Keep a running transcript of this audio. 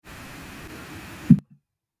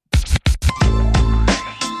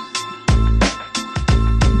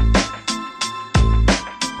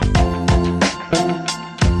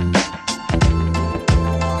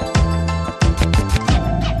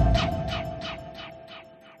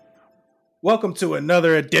Welcome to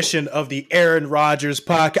another edition of the Aaron Rodgers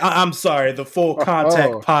podcast. I'm sorry, the Full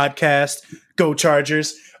Contact podcast. Go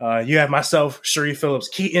Chargers. You have myself, Sharif Phillips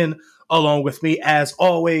Keaton, along with me, as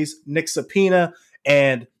always, Nick Sapina,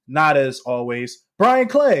 and not as always, Brian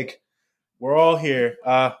Clegg. We're all here.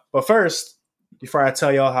 But first, before I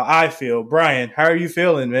tell y'all how I feel, Brian, how are you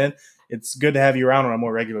feeling, man? It's good to have you around on a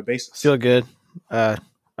more regular basis. Feel good. I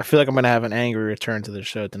feel like I'm going to have an angry return to the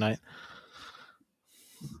show tonight.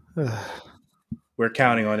 We're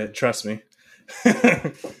counting on it. Trust me.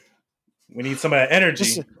 We need some of that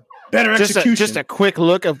energy. Better execution. Just a quick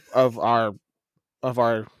look of our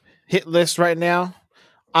hit list right now.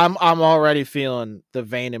 I'm already feeling the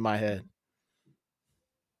vein in my head.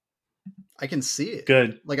 I can see it.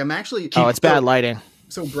 Good. Like I'm actually. It's bad lighting.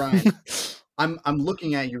 So Brian, I'm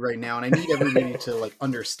looking at you right now, and I need everybody to like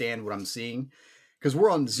understand what I'm seeing, because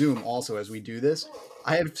we're on Zoom also as we do this.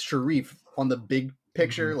 I have Sharif on the big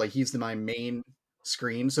picture, like he's my main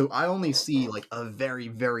screen, so I only see like a very,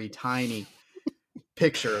 very tiny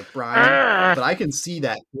picture of Brian, but I can see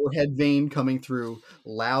that forehead vein coming through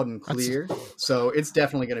loud and clear. So it's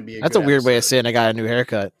definitely going to be. That's a weird way of saying I got a new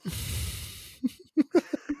haircut.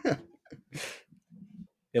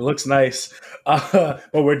 It looks nice. But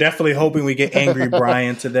we're definitely hoping we get Angry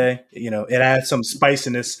Brian today. You know, it adds some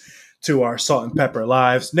spiciness to our salt and pepper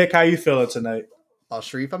lives. Nick, how you feeling tonight?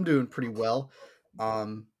 Sharif, I'm doing pretty well.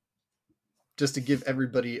 Just to give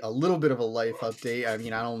everybody a little bit of a life update. I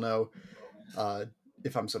mean, I don't know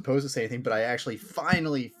if I'm supposed to say anything, but I actually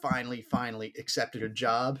finally accepted a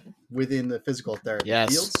job within the physical therapy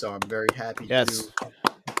field. So I'm very happy to,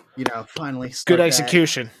 finally start good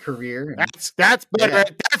execution career. That's better. Yeah.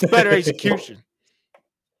 That's better execution.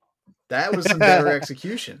 That was some better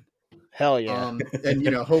execution. Hell yeah. And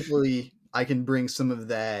hopefully I can bring some of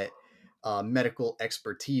that medical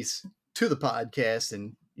expertise to the podcast,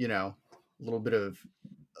 and a little bit of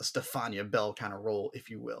a Stefania Bell kind of role, if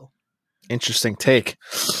you will. Interesting take.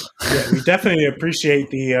 Yeah, we definitely appreciate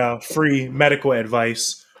the free medical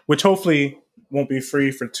advice, which hopefully won't be free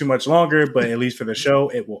for too much longer, but at least for the show,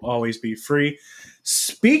 it will always be free.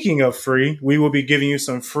 Speaking of free, we will be giving you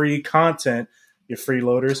some free content, you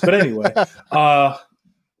freeloaders. But anyway,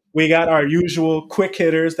 we got our usual quick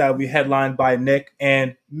hitters that will be headlined by Nick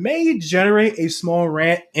and may generate a small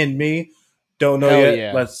rant in me. Don't know yet.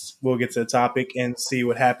 Yeah. We'll get to the topic and see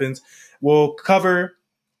what happens. We'll cover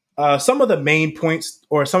some of the main points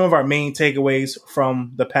or some of our main takeaways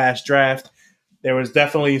from the past draft. There was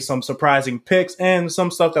definitely some surprising picks and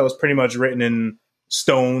some stuff that was pretty much written in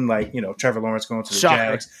stone, like, Trevor Lawrence going to the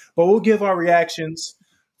Jags. But we'll give our reactions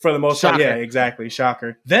for the most part. Yeah, exactly.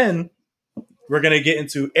 Shocker. Then we're gonna get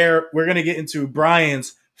into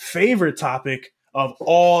Brian's favorite topic of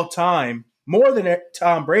all time, more than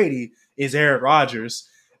Tom Brady, is Aaron Rodgers,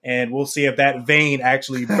 and we'll see if that vein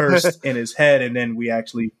actually bursts in his head, and then we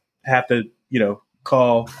actually have to,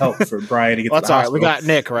 call help for Brian to get to the hospital. We got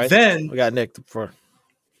Nick, right? Then we got Nick for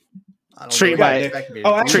treating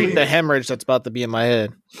the hemorrhage that's about to be in my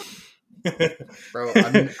head. Bro,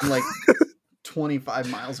 I'm like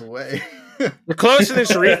 25 miles away. You're closer than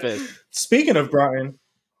Sharif is. Speaking of Brian,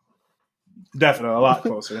 definitely a lot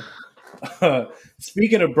closer.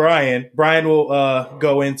 Speaking of Brian will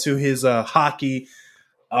go into his hockey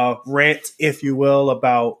rant, if you will,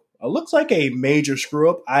 about looks like a major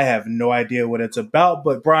screw up. I have no idea what it's about,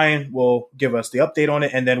 but Brian will give us the update on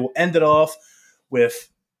it, and then we'll end it off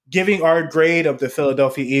with giving our grade of the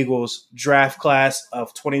Philadelphia Eagles draft class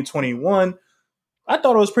of 2021. I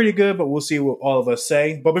thought it was pretty good, but we'll see what all of us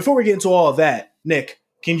say. But before we get into all of that, Nick,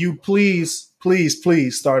 can you please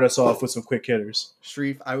start us off with some quick hitters?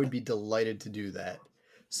 Sharif, I would be delighted to do that.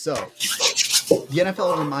 So, the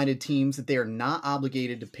NFL reminded teams that they are not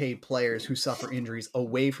obligated to pay players who suffer injuries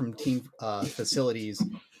away from team facilities,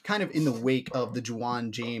 kind of in the wake of the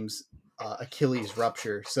Juwan James Achilles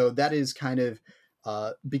rupture. So that is kind of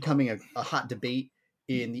becoming a hot debate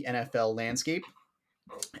in the NFL landscape.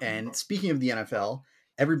 And speaking of the NFL,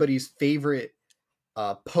 everybody's favorite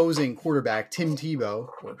posing quarterback, Tim Tebow,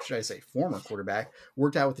 or should I say former quarterback,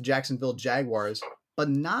 worked out with the Jacksonville Jaguars, but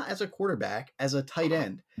not as a quarterback, as a tight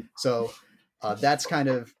end. So that's kind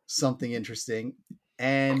of something interesting.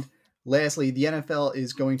 And lastly, the NFL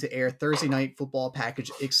is going to air Thursday Night Football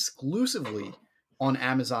package exclusively on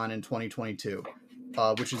Amazon in 2022,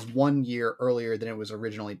 which is 1 year earlier than it was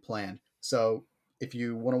originally planned. So if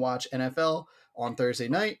you want to watch NFL on Thursday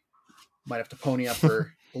night, might have to pony up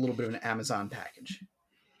for a little bit of an Amazon package.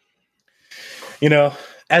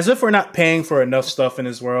 As if we're not paying for enough stuff in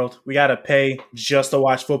this world, we got to pay just to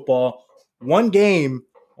watch football. One game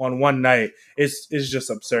on one night is just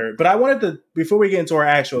absurd. But I wanted to, before we get into our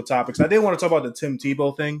actual topics, I did want to talk about the Tim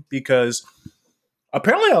Tebow thing because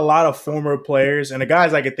apparently a lot of former players, and the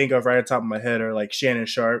guys I could think of right at the top of my head are like Shannon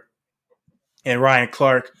Sharpe and Ryan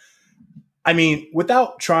Clark. I mean,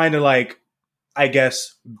 without trying to like, I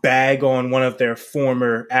guess, bag on one of their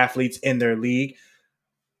former athletes in their league,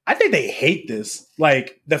 I think they hate this.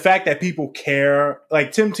 Like the fact that people care.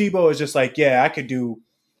 Like Tim Tebow is just like, yeah, I could do,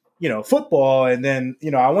 football, and then,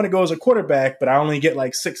 I want to go as a quarterback, but I only get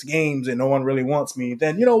like 6 games and no one really wants me.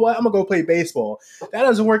 Then you know what? I'm gonna go play baseball. That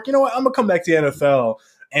doesn't work. You know what? I'm gonna come back to the NFL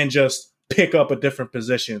and just pick up a different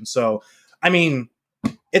position. So, I mean,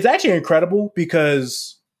 it's actually incredible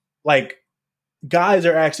because like guys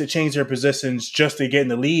are actually changing their positions just to get in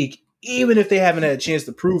the league, even if they haven't had a chance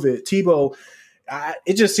to prove it. Tebow,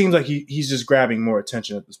 it just seems like he's just grabbing more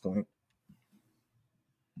attention at this point.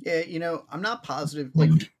 Yeah, I'm not positive.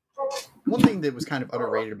 Like, one thing that was kind of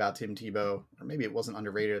underrated about Tim Tebow, or maybe it wasn't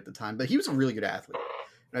underrated at the time, but he was a really good athlete.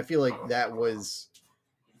 And I feel like that was,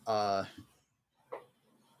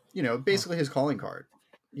 basically his calling card.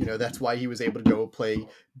 That's why he was able to go play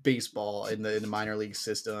baseball in the minor league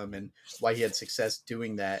system and why he had success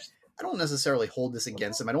doing that. I don't necessarily hold this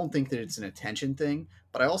against him. I don't think that it's an attention thing,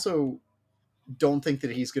 but I also don't think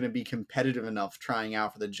that he's going to be competitive enough trying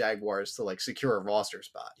out for the Jaguars to like secure a roster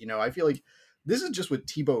spot. I feel like this is just what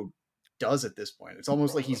Tebow does at this point. It's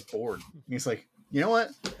almost like he's bored. He's like, you know what?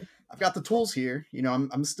 I've got the tools here.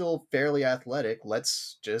 I'm still fairly athletic.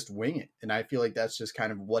 Let's just wing it. And I feel like that's just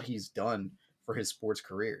kind of what he's done for his sports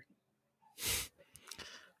career.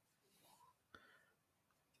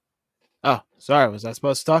 Oh, sorry. Was I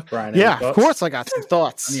supposed to talk? Brian, yeah, of course I got some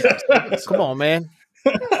thoughts. Come on, man.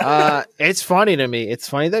 It's funny to me. It's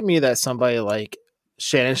funny to me that somebody like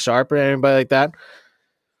Shannon Sharpe or anybody like that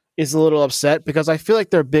is a little upset because I feel like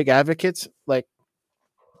they're big advocates. Like,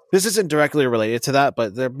 this isn't directly related to that,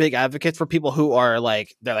 but they're big advocates for people who are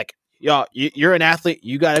like, they're like, yo, you're an athlete.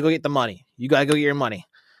 You got to go get the money. You got to go get your money.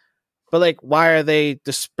 But like, why are they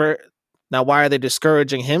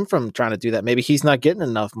discouraging him from trying to do that? Maybe he's not getting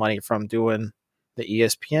enough money from doing the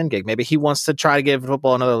ESPN gig. Maybe he wants to try to give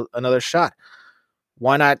football another shot.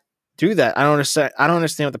 Why not do that? I don't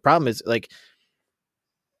understand what the problem is. Like,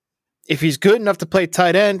 if he's good enough to play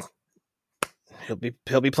tight end,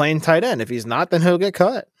 he'll be playing tight end. If he's not, then he'll get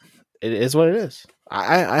cut. It is what it is.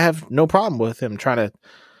 I have no problem with him trying to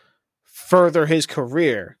further his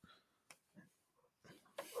career.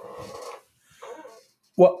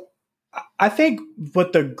 Well, I think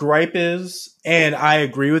what the gripe is, and I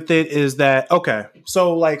agree with it, is that, okay,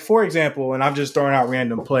 so like, for example, and I'm just throwing out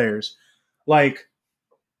random players, like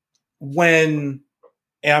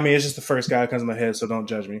it's just the first guy that comes in my head, so don't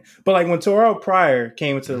judge me. But like when Terrell Pryor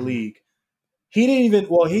came into the league,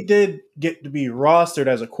 he did get to be rostered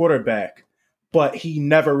as a quarterback, but he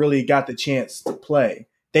never really got the chance to play.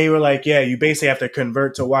 They were like, yeah, you basically have to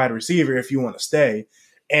convert to wide receiver if you want to stay.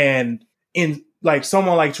 And in like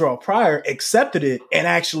someone like Terrell Pryor accepted it and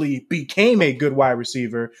actually became a good wide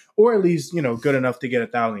receiver, or at least, good enough to get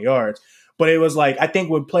 1,000 yards. But it was like, I think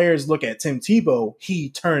when players look at Tim Tebow, he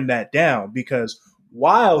turned that down because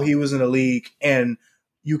while he was in the league and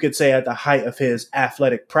you could say at the height of his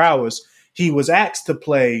athletic prowess, he was asked to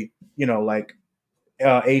play, like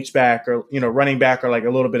H-back or, running back or like a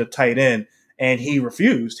little bit of tight end. And he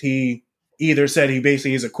refused. He either said he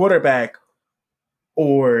basically is a quarterback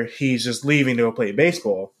or he's just leaving to go play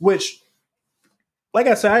baseball, which, like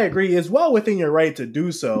I said, I agree is well within your right to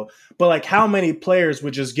do so. But like, how many players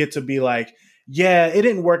would just get to be like, yeah, it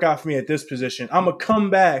didn't work out for me at this position. I'm going to come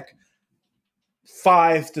back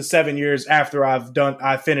 5 to 7 years after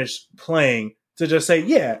I finished playing to just say,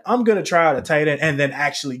 yeah, I'm going to try out a tight end and then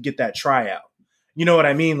actually get that tryout. You know what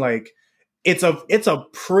I mean? Like, it's a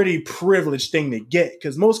pretty privileged thing to get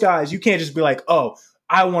because most guys, you can't just be like, oh,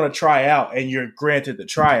 I want to try out and you're granted the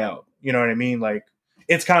tryout. You know what I mean? Like,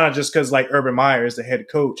 it's kind of just because like Urban Meyer is the head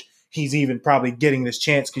coach, he's even probably getting this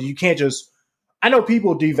chance because you can't just, I know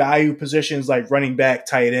people devalue positions like running back,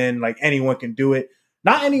 tight end, like anyone can do it.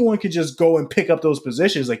 Not anyone can just go and pick up those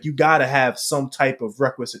positions. Like, you got to have some type of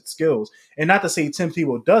requisite skills. And not to say Tim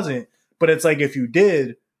Tebow doesn't, but it's like, if you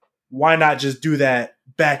did, why not just do that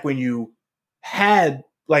back when you had,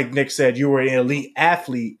 like Nick said, you were an elite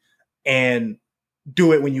athlete and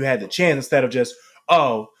do it when you had the chance instead of just,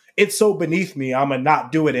 oh, it's so beneath me, I'm going to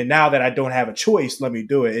not do it. And now that I don't have a choice, let me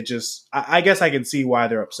do it. It just, I guess I can see why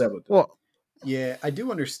they're upset with it. Well, yeah, I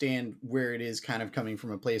do understand where it is kind of coming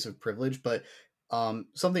from a place of privilege, but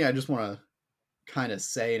something I just want to kind of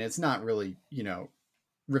say, and it's not really,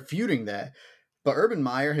 refuting that, but Urban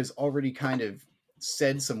Meyer has already kind of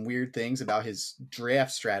said some weird things about his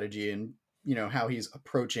draft strategy and, you know, how he's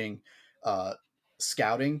approaching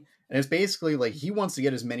scouting. And it's basically like he wants to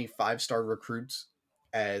get as many 5-star recruits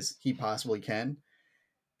as he possibly can.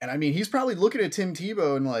 And I mean, he's probably looking at Tim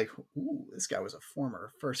Tebow and like, ooh, this guy was a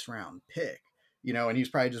former first-round pick, you know, and he's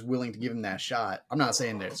probably just willing to give him that shot. I'm not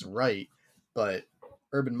saying that it's right, but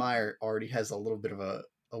Urban Meyer already has a little bit of a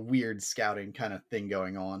weird scouting kind of thing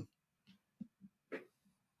going on.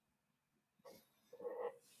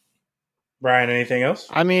 Brian, anything else?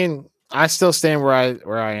 I mean, I still stand where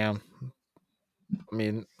I am. I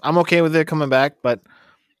mean, I'm okay with it coming back, but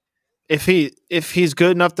if he's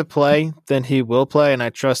good enough to play, then he will play, and I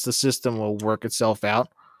trust the system will work itself out.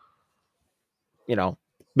 You know,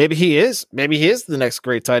 maybe he is the next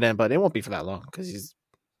great tight end, but it won't be for that long because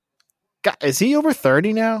is he over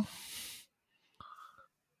 30 now?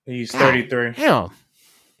 He's 33. Damn.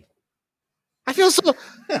 I feel so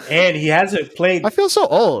and he hasn't played. I feel so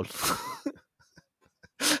old.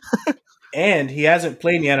 And he hasn't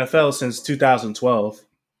played in the NFL since 2012.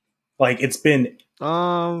 Like, it's been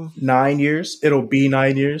 9 years. It'll be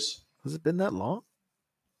 9 years. Has it been that long?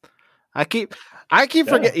 I keep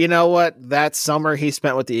forgetting. You know what? That summer he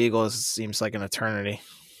spent with the Eagles seems like an eternity.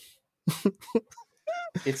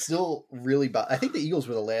 It's still really bad. I think the Eagles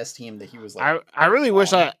were the last team that he was like. I really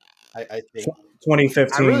wish I think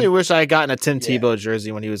 2015. I really wish I had gotten a Tim Tebow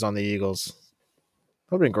jersey when he was on the Eagles.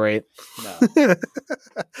 That would have been great. No.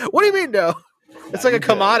 What do you mean, no? It's like a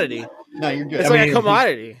commodity. No, you're good. It's like a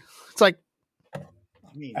commodity. It's like. I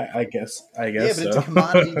mean, I guess. Yeah, but it's a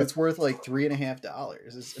commodity that's worth like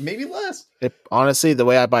 $3.50. Maybe less. Honestly, the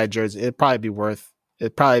way I buy a jersey, it'd probably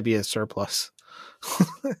be a surplus.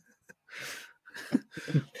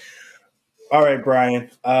 All right,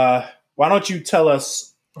 Brian. Why don't you tell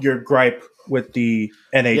us your gripe with the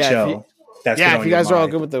NHL? If you guys are all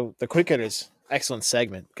good with the quick hitters. Excellent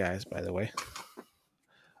segment, guys, by the way.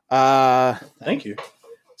 Thank you.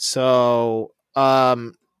 So,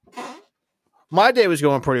 my day was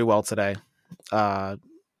going pretty well today.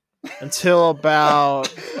 Until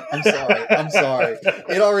about... I'm sorry.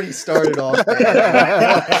 It already started off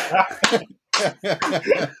bad.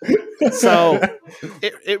 So,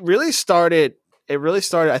 it really started,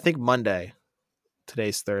 I think, Monday.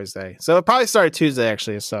 Today's Thursday. So, it probably started Tuesday,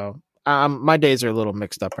 actually. So, my days are a little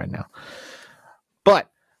mixed up right now.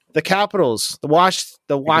 But the Capitals, the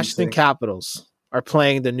Washington Capitals are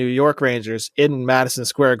playing the New York Rangers in Madison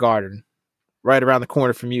Square Garden, right around the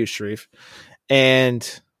corner from you, Sharif.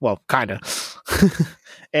 And, well, kind of.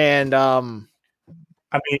 And, I mean,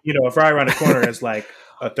 you know, if right around the corner is like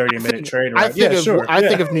a 30-minute train ride. I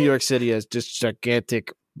think of New York City as just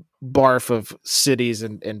gigantic barf of cities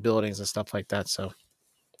and buildings and stuff like that. So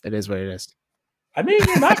it is what it is. I mean,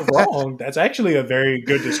 you're not wrong. That's actually a very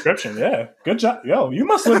good description. Yeah. Good job. Yo, you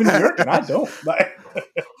must live in New York and I don't.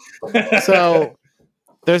 So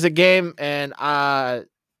there's a game and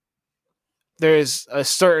there's a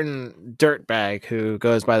certain dirtbag who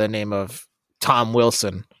goes by the name of Tom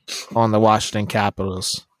Wilson on the Washington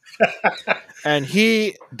Capitals. And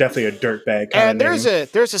he definitely a dirtbag. And there's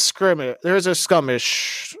a skirmish. There's a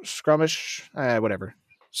skirmish. Whatever.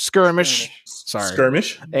 Skirmish. Sorry.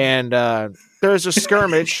 Skirmish. And there's a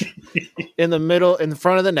skirmish in the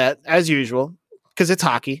front of the net, as usual, because it's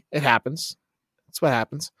hockey. It happens. That's what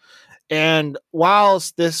happens. And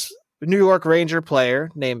whilst this New York Ranger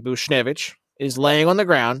player named Buchnevich is laying on the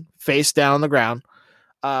ground, face down on the ground,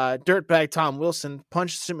 dirtbag Tom Wilson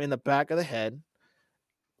punches him in the back of the head,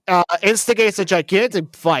 instigates a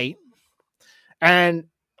gigantic fight, and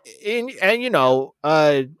you know,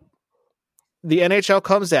 the NHL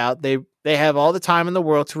comes out. They have all the time in the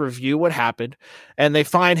world to review what happened, and they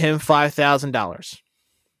fine him $5,000.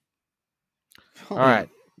 All right.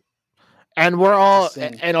 And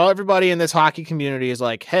everybody in this hockey community is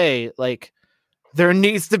like, hey, like, there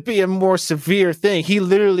needs to be a more severe thing. He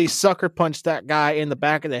literally sucker punched that guy in the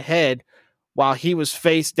back of the head while he was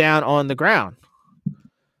face down on the ground.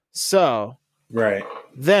 So, right.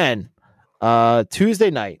 Then,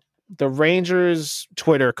 Tuesday night, the Rangers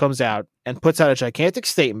Twitter comes out and puts out a gigantic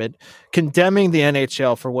statement condemning the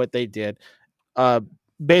NHL for what they did,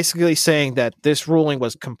 basically saying that this ruling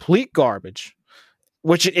was complete garbage,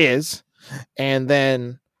 which it is. And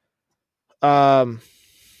then I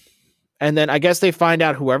guess they find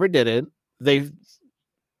out whoever did it. The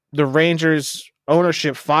Rangers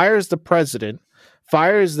ownership fires the president,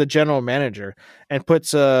 fires the general manager, and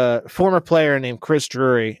puts a former player named Chris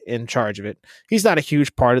Drury in charge of it. He's not a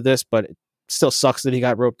huge part of this, but it still sucks that he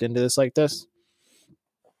got roped into this like this.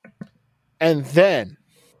 And then,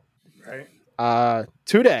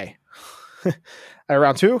 today, at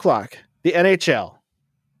around 2:00, the NHL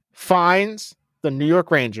fines the New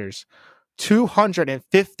York Rangers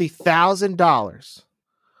 $250,000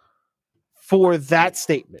 for that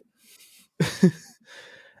statement.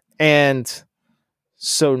 And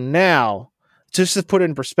so now, just to put it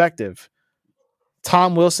in perspective,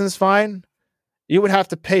 Tom Wilson's fine, you would have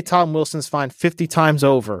to pay Tom Wilson's fine 50 times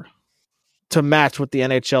over to match what the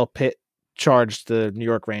NHL pit charged the New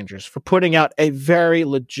York Rangers for putting out a very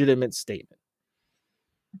legitimate statement.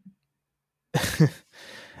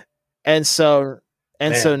 So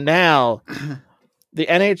now the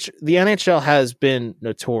NHL has been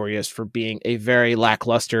notorious for being a very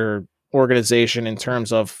lackluster organization in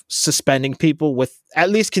terms of suspending people with at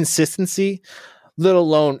least consistency, let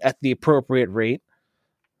alone at the appropriate rate.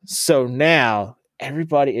 So now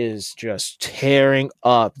everybody is just tearing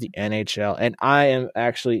up the NHL, and I am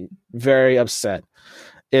actually very upset.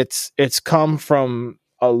 It's come from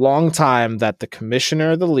a long time that the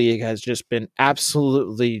commissioner of the league has just been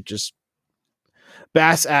absolutely just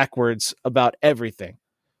bass backwards about everything.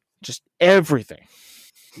 Just everything.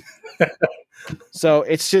 So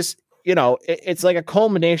it's just, it's like a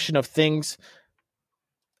culmination of things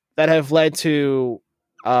that have led to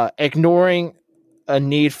ignoring a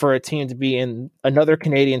need for a team to be in another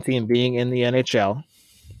Canadian team being in the NHL,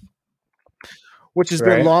 which has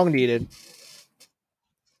been long needed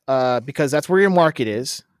because that's where your market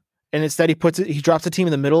is. And instead he drops the team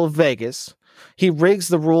in the middle of Vegas. He rigs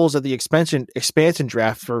the rules of the expansion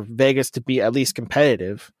draft for Vegas to be at least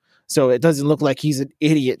competitive. So it doesn't look like he's an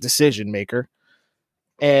idiot decision maker.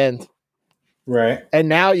 And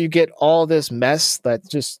now you get all this mess that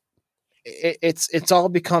just it's all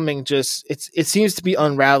becoming just it seems to be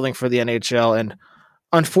unraveling for the NHL, and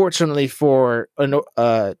unfortunately for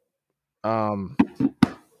a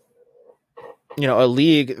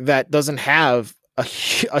league that doesn't have a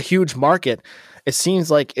huge market, it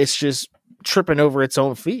seems like it's just tripping over its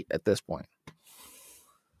own feet at this point.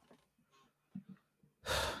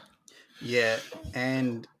 Yeah,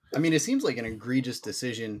 and I mean, it seems like an egregious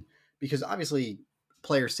decision because obviously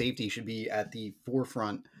player safety should be at the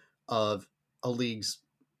forefront of a league's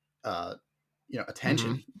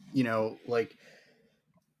attention. Like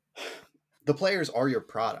the players are your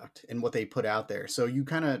product and what they put out there, so you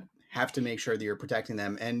kind of have to make sure that you're protecting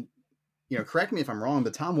them. And correct me if I'm wrong,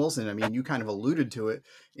 but Tom Wilson, I mean, you kind of alluded to it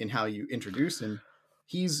in how you introduced him.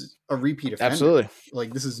 He's a repeat offender. Absolutely.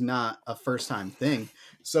 Like, this is not a first time thing.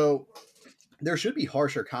 So there should be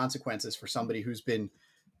harsher consequences for somebody who's been,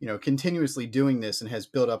 continuously doing this and has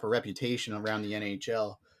built up a reputation around the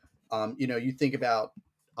NHL. You think about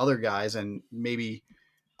other guys, and maybe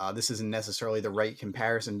this isn't necessarily the right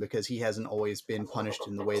comparison because he hasn't always been punished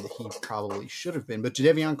in the way that he probably should have been. But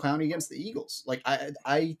Jadeveon Clowney against the Eagles, like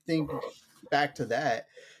I think back to that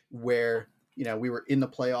where we were in the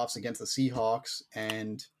playoffs against the Seahawks,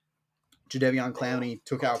 and Jadeveon Clowney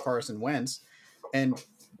took out Carson Wentz, and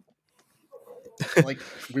like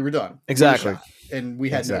we were done. Exactly. And we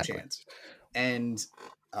had no chance. And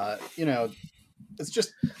it's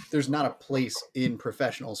just there's not a place in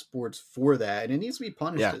professional sports for that, and it needs to be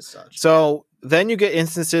punished as such. So then you get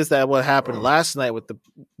instances that what happened last night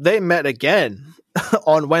they met again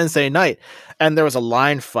on Wednesday night, and there was a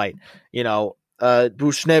line fight.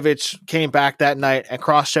 Buchnevich came back that night and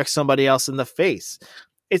cross-checked somebody else in the face.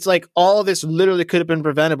 It's like all of this literally could have been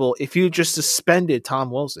preventable if you just suspended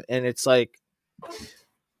Tom Wilson. And it's like,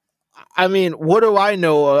 I mean, what do I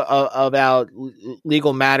know about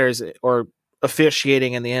legal matters or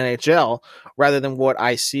officiating in the NHL rather than what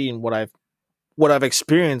I see and what I've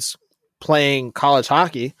experienced playing college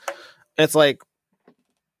hockey? It's like,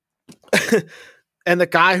 and the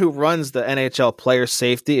guy who runs the NHL player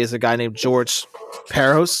safety is a guy named George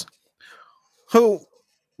Parros, who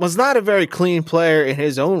was not a very clean player in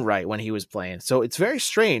his own right when he was playing. So it's very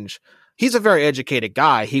strange. He's a very educated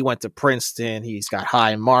guy. He went to Princeton. He's got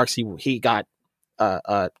high marks. He got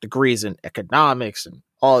degrees in economics and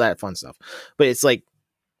all that fun stuff. But it's like,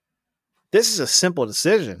 this is a simple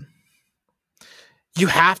decision. You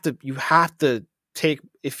have to take,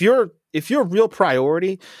 if your real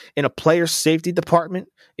priority in a player safety department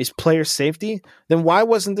is player safety, then why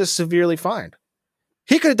wasn't this severely fined?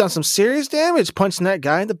 He could have done some serious damage punching that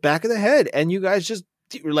guy in the back of the head, and you guys just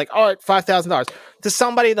were like, all right, $5,000 to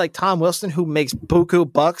somebody like Tom Wilson who makes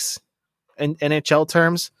buku bucks in NHL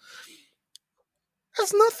terms.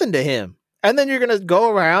 That's nothing to him. And then you're going to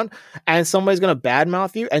go around and somebody's going to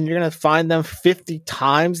badmouth you, and you're going to fine them 50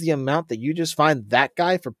 times the amount that you just fined that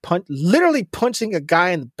guy for literally punching a guy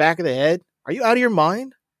in the back of the head. Are you out of your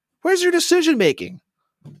mind? Where's your decision making?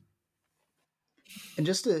 And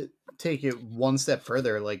just to take it one step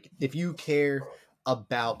further, like if you care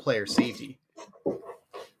about player safety.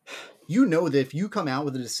 You know that if you come out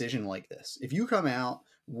with a decision like this, if you come out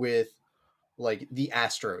with like the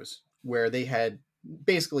Astros, where they had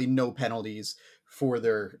basically no penalties for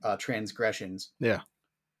their transgressions, Yeah.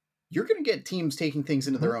 you're going to get teams taking things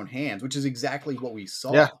into their own hands, which is exactly what we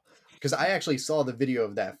saw. Yeah. Because I actually saw the video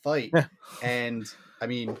of that fight. Yeah. And I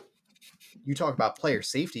mean, you talk about player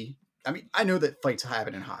safety. I mean, I know that fights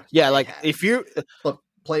happen in hockey. Yeah, They like happen. if you, But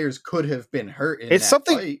players could have been hurt in It's that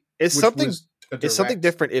something- fight. it's which something- was a it's something direct-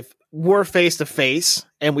 different if we're face to face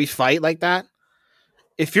and we fight like that.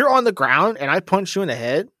 If you're on the ground and I punch you in the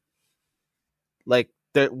head, like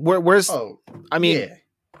where's Oh, I mean, yeah,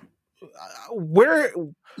 where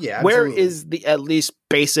yeah. where absolutely. is the at least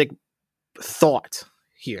basic thought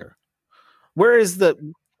here? Where is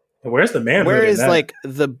the Where's the man? where is like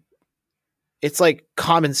the it's like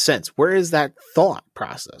common sense. Where is that thought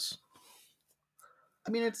process?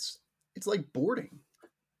 I mean, it's like boarding.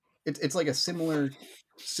 It's like a similar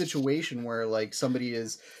situation where like somebody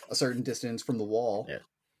is a certain distance from the wall, Yeah.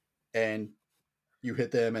 and you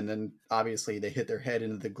hit them, and then obviously they hit their head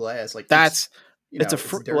into the glass. Like That's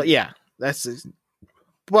it's well, dirty. yeah,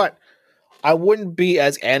 but I wouldn't be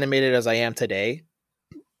as animated as I am today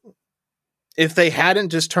if they hadn't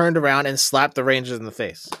just turned around and slapped the Rangers in the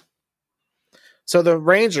face. So the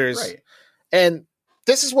Rangers, Right. and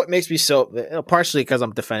this is what makes me so, partially because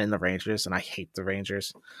I'm defending the Rangers and I hate the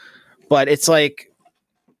Rangers, but it's like,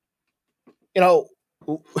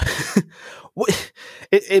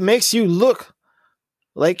 it makes you look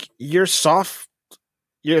like you're soft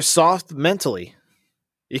mentally.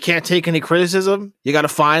 You can't take any criticism. You got to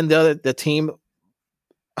find the team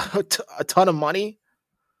a ton of money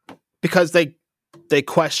because they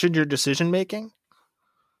questioned your decision making.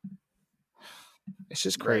 It's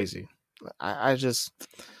just crazy. I just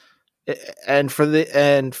and for the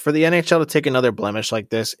NHL to take another blemish like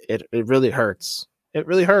this, it really hurts. It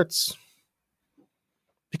really hurts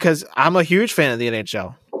because I'm a huge fan of the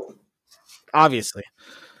NHL, obviously,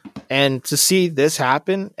 and to see this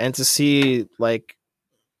happen and to see like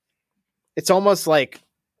it's almost like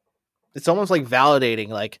validating.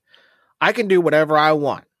 Like I can do whatever I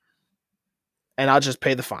want, and I'll just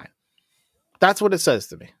pay the fine. That's what it says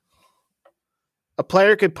to me. A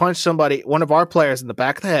player could punch somebody, one of our players, in the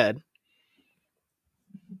back of the head,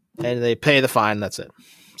 and they pay the fine. That's it.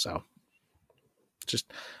 So,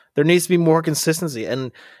 just there needs to be more consistency,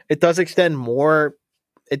 and it does extend more.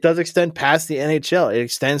 It does extend past the NHL. It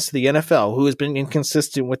extends to the NFL, who has been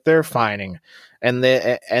inconsistent with their fining, and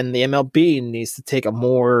the MLB needs to take a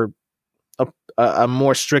more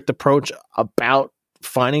strict approach about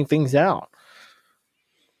finding things out.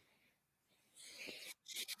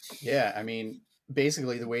 Yeah, I mean,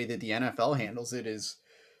 basically the way that the NFL handles it is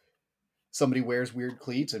somebody wears weird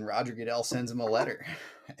cleats and Roger Goodell sends him a letter.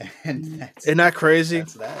 And Isn't that crazy?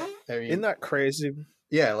 that's that. I mean, Isn't that crazy?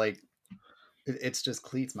 yeah, like it's just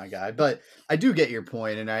cleats, my guy. But I do get your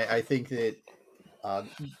point, and I think that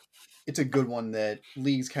it's a good one that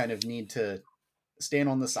leagues kind of need to stand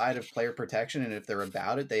on the side of player protection, and if they're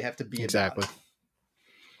about it, they have to be Exactly.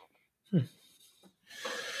 about it.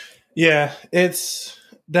 Yeah, it's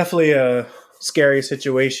definitely a scary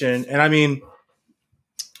situation. And I mean,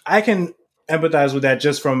 I can empathize with that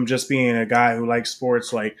just from just being a guy who likes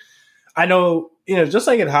sports. Like, I know, just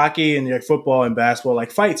like in hockey and like football and basketball,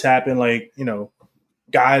 like fights happen. Like,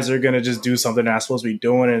 guys are going to just do something they're not supposed to be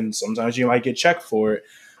doing. And sometimes you might get checked for it,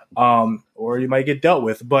 or you might get dealt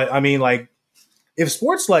with. But I mean, like, if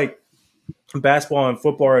sports like basketball and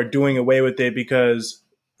football are doing away with it because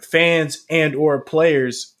fans and or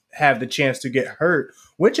players have the chance to get hurt,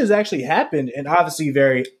 which has actually happened, and obviously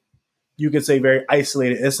you could say very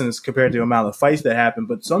isolated incidents compared to the amount of fights that happen,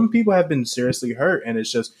 but some people have been seriously hurt, and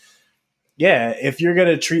it's just, yeah, if you're going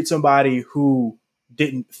to treat somebody who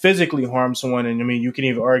didn't physically harm someone, and I mean, you can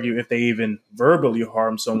even argue if they even verbally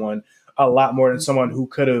harmed someone a lot more than someone who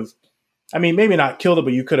could have, I mean, maybe not killed them,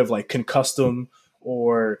 but you could have like concussed them,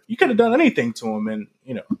 or you could have done anything to them, and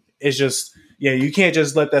it's just, yeah, you can't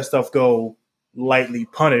just let that stuff go lightly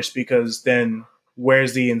punished, because then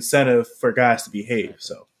where's the incentive for guys to behave?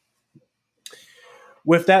 So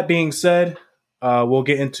with that being said, we'll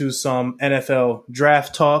get into some NFL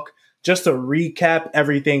draft talk. Just to recap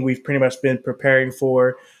everything we've pretty much been preparing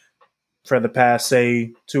for the past,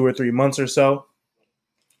 say, 2 or 3 months or so.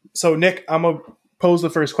 So, Nick, I'm going to pose the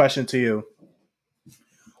first question to you.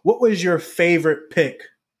 What was your favorite pick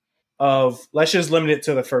of, let's just limit it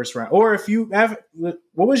to the first round, or if you have, what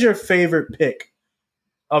was your favorite pick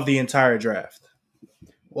of the entire draft?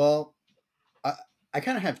 Well, I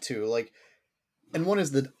kind of have two, like, and one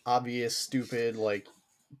is the obvious, stupid, like,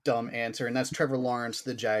 dumb answer, and that's Trevor Lawrence,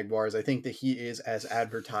 the Jaguars. I think that he is as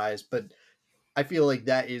advertised, but I feel like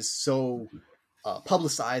that is so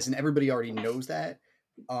publicized and everybody already knows that.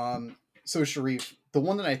 So Sharif, the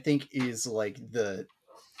one that I think is like the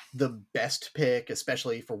best pick,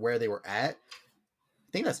 especially for where they were at,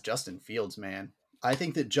 I think that's Justin Fields, man. I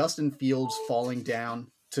think that Justin Fields falling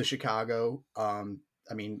down to Chicago.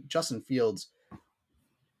 I mean, Justin Fields,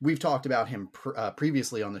 we've talked about him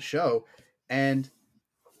previously on the show. And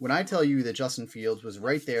when I tell you that Justin Fields was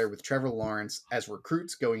right there with Trevor Lawrence as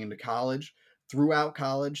recruits going into college, throughout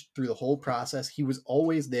college, through the whole process, he was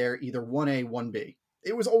always there, either 1A, 1B.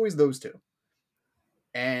 It was always those two.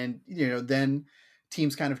 And, then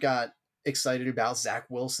teams kind of got excited about Zach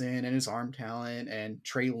Wilson and his arm talent and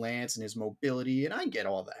Trey Lance and his mobility. And I get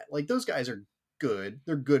all that. Like, those guys are good.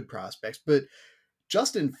 They're good prospects. But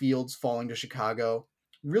Justin Fields falling to Chicago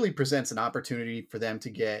really presents an opportunity for them to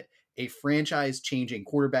get a franchise-changing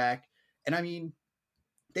quarterback. And I mean,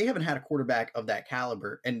 they haven't had a quarterback of that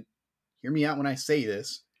caliber. And hear me out when I say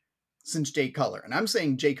this, since Jay Cutler. And I'm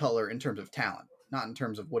saying Jay Cutler in terms of talent, not in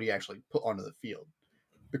terms of what he actually put onto the field.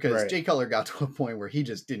 Because Jay Cutler got to a point where he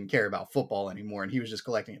just didn't care about football anymore and he was just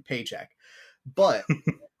collecting a paycheck. But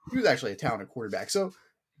he was actually a talented quarterback. So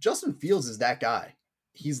Justin Fields is that guy.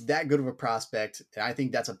 He's that good of a prospect. And I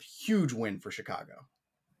think that's a huge win for Chicago.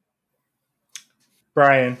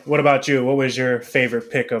 Brian, what about you? What was your favorite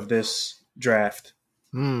pick of this draft?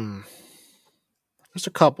 There's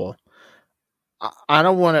a couple. I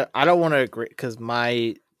don't want to agree because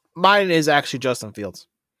mine is actually Justin Fields,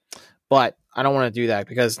 but I don't want to do that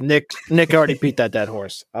because Nick already beat that dead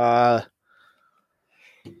horse. I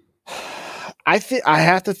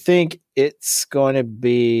have to think it's going to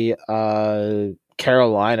be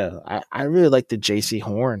Carolina. I really like the J.C.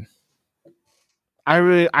 Horn. I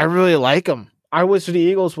really like him. I wish the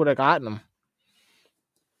Eagles would have gotten him.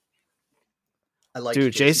 I like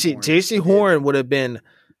J.C. Horn would have been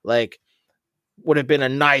a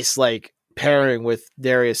nice pairing with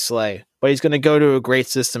Darius Slay, but he's going to go to a great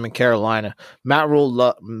system in Carolina. Matt Rule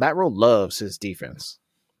loves his defense,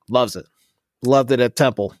 loved it at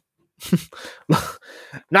Temple.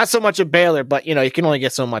 Not so much at Baylor, but you can only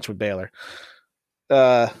get so much with Baylor.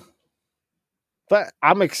 But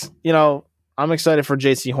I'm excited for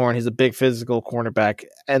J.C. Horn. He's a big physical cornerback,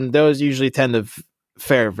 and those usually tend to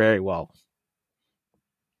fare very well.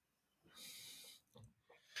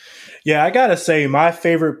 Yeah, I gotta say, my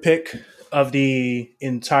favorite pick of the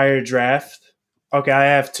entire draft. Okay, I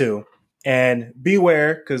have two, and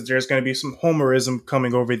beware because there's going to be some homerism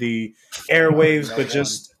coming over the airwaves. But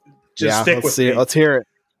just stick with me. Let's hear it.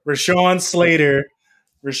 Rashawn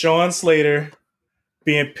Slater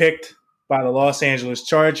being picked by the Los Angeles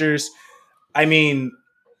Chargers. I mean,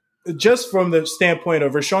 just from the standpoint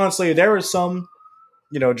of Rashawn Slater, there were some,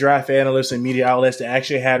 draft analysts and media outlets that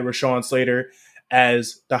actually had Rashawn Slater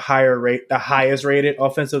as the highest rated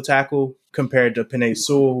offensive tackle compared to Penei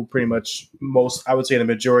Sewell, who pretty much I would say the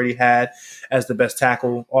majority had as the best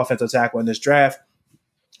offensive tackle in this draft.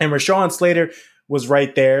 And Rashawn Slater was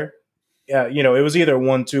right there. It was either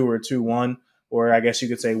 1-2 or 2-1, or I guess you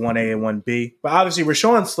could say 1A and 1B. But obviously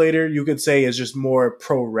Rashawn Slater, you could say, is just more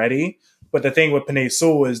pro ready. But the thing with Penei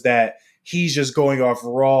Sewell is that he's just going off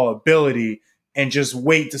raw ability and just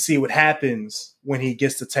wait to see what happens when he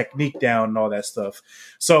gets the technique down and all that stuff.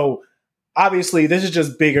 So obviously this is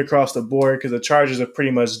just big across the board because the Chargers have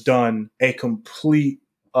pretty much done a complete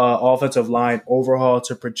offensive line overhaul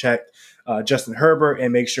to protect Justin Herbert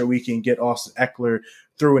and make sure we can get Austin Eckler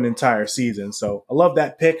through an entire season. So I love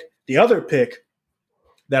that pick. The other pick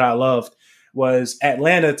that I loved was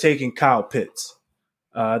Atlanta taking Kyle Pitts,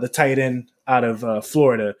 the tight end out of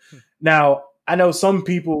Florida. Now, I know some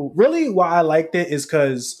people really why I liked it is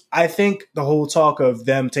because I think the whole talk of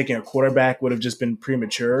them taking a quarterback would have just been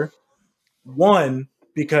premature. One,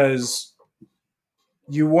 because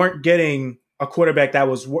you weren't getting a quarterback that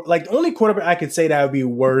was the only quarterback I could say that would be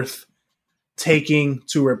worth taking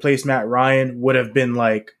to replace Matt Ryan would have been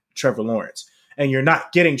Trevor Lawrence. And you're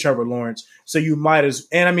not getting Trevor Lawrence. So you might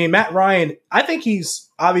Matt Ryan, I think he's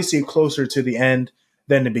obviously closer to the end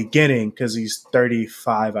than the beginning because he's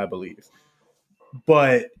 35, I believe.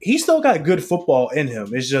 But he's still got good football in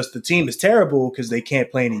him. It's just the team is terrible because they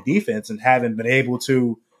can't play any defense and haven't been able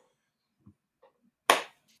to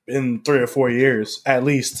in 3 or 4 years at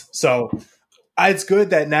least. So it's good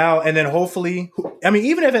that now and then hopefully,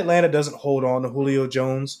 even if Atlanta doesn't hold on to Julio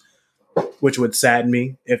Jones, which would sadden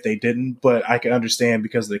me if they didn't, but I can understand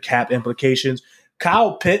because of the cap implications,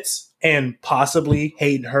 Kyle Pitts and possibly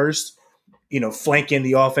Hayden Hurst, flanking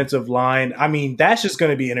the offensive line. That's just going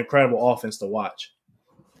to be an incredible offense to watch.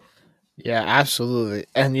 Yeah, absolutely.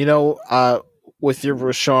 And with your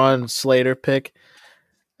Rashawn Slater pick,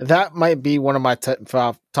 that might be one of my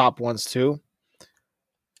top ones too.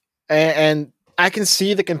 And I can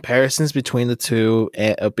see the comparisons between the two,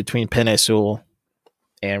 between Penei Sewell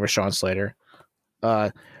and Rashawn Slater.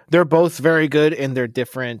 They're both very good in their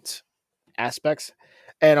different aspects.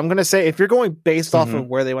 And I'm gonna say, if you're going based off of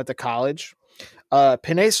where they went to college,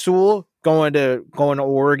 Penei Sewell going to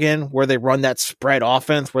Oregon, where they run that spread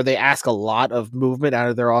offense, where they ask a lot of movement out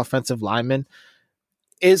of their offensive linemen,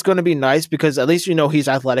 is going to be nice because at least he's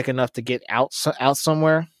athletic enough to get out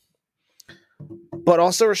somewhere. But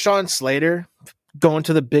also Rashawn Slater going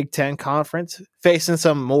to the Big Ten Conference, facing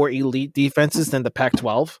some more elite defenses than the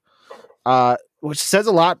Pac-12, which says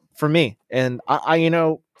a lot for me. And I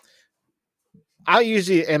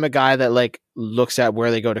usually am a guy that like looks at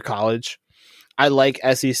where they go to college. I like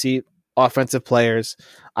SEC offensive players.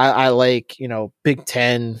 I like Big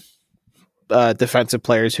Ten defensive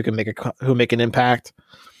players who can make an impact.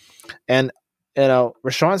 And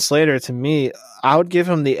Rashawn Slater, to me, I would give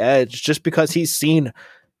him the edge just because he's seen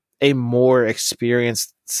a more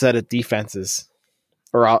experienced set of defenses.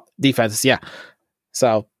 Yeah.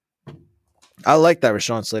 So I like that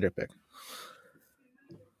Rashawn Slater pick.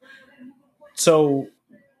 So,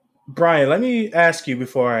 Brian, let me ask you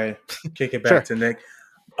before I kick it back to Nick.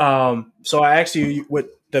 So I asked you what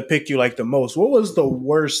the pick you like the most. What was the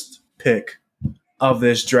worst pick of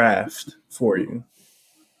this draft for you?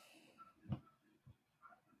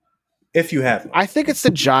 If you have one. I think it's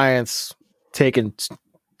the Giants taking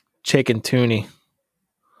Tony,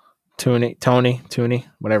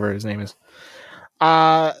 whatever his name is.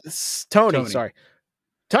 Tony. Sorry.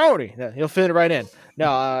 Tony. He'll fit it right in.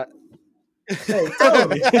 No, hey,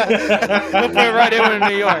 Tony. he'll fit it right in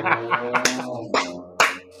New York.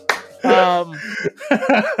 No,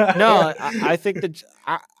 I think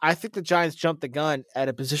the Giants jumped the gun at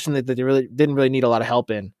a position that they didn't really need a lot of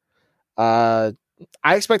help in. I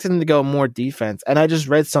expected them to go more defense, and I just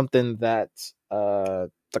read something that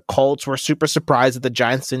the Colts were super surprised that the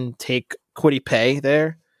Giants didn't take Kwity Paye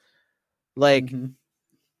there. Like,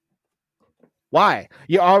 why?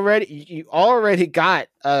 You already got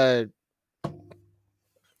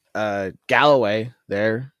Galloway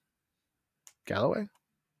there. Galladay,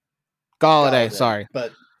 sorry.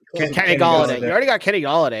 But Kenny Galladay. You already got Kenny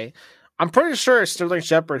Galladay. I'm pretty sure Sterling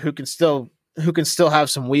Shepard, who can still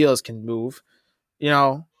have some wheels, can move.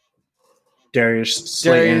 Darius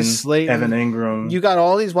Slayton, Evan Ingram. You got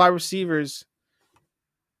all these wide receivers.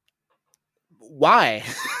 Why?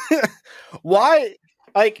 Why?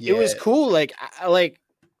 It was cool. I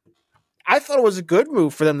thought it was a good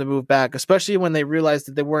move for them to move back, especially when they realized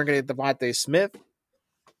that they weren't going to get Devontae Smith.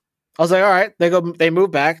 I was like, all right, they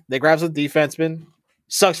move back. They grab some defenseman.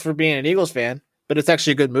 Sucks for being an Eagles fan, but it's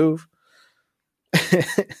actually a good move.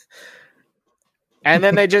 And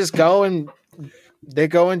then they just go and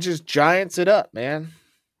just Giants it up, man.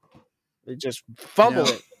 They just fumbled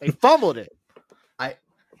it. They fumbled it. I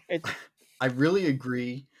really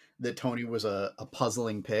agree that Tony was a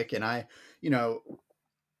puzzling pick. And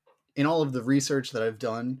in all of the research that I've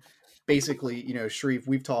done, basically, Sharif,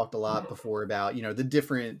 we've talked a lot before about, the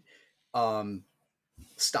different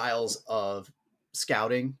styles of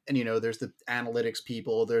scouting. And, there's the analytics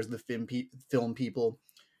people, there's the film people.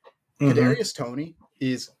 Kadarius Toney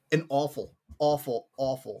is an awful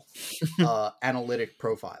analytic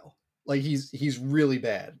profile. Like he's really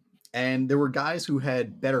bad. And there were guys who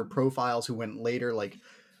had better profiles who went later, like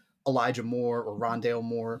Elijah Moore or Rondale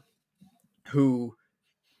Moore, who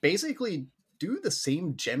basically do the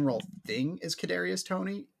same general thing as Kadarius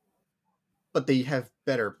Toney, but they have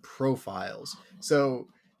better profiles. So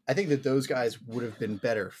I think that those guys would have been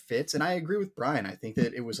better fits. And I agree with Brian. I think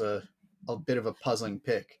that it was a bit of a puzzling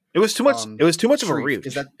pick. It was too much. It was too much of a reach.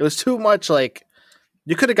 It was too much. Like,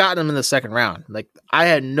 you could have gotten him in the second round. Like, I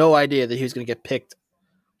had no idea that he was going to get picked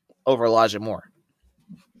over Elijah Moore.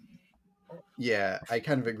 Yeah, I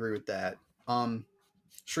kind of agree with that.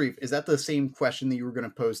 Sharif, is that the same question that you were going to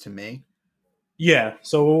pose to me? Yeah.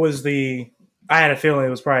 So what was I had a feeling it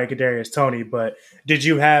was probably Kadarius Toney, but did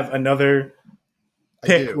you have another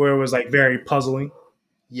pick where it was like very puzzling?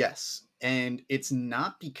 Yes. And it's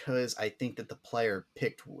not because I think that the player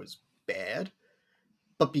picked was bad,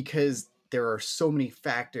 but because there are so many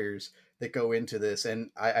factors that go into this.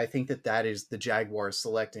 And I think that is the Jaguars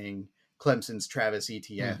selecting Clemson's Travis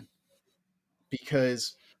Etienne.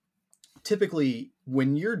 Because typically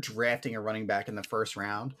when you're drafting a running back in the first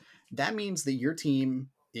round, that means that your team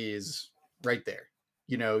is right there.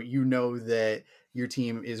 You know that your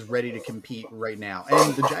team is ready to compete right now.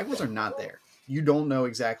 And the Jaguars are not there. you don't know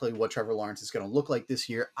exactly what Trevor Lawrence is going to look like this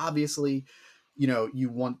year. Obviously, you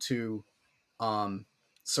want to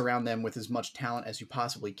surround them with as much talent as you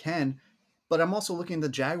possibly can. But I'm also looking at the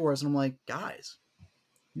Jaguars and I'm like, guys,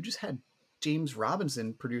 you just had James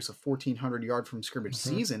Robinson produce a 1,400 yard from scrimmage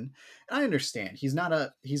season. And I understand he's not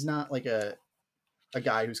like a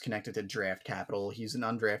guy who's connected to draft capital. He's an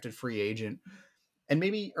undrafted free agent. And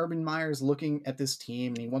maybe Urban Meyer's looking at this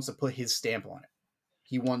team and he wants to put his stamp on it.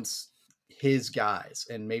 He wants his guys.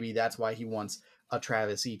 And maybe that's why he wants a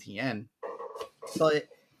Travis Etienne. But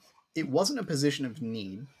it wasn't a position of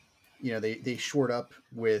need. They shored up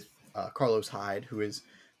with Carlos Hyde, who is,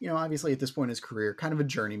 obviously at this point in his career, kind of a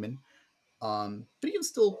journeyman. But he can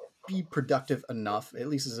still be productive enough, at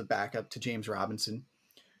least as a backup to James Robinson.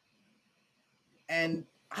 And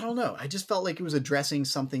I don't know. I just felt like it was addressing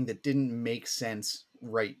something that didn't make sense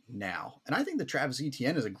right now. And I think that Travis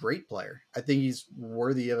Etienne is a great player. I think he's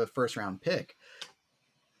worthy of a first-round pick.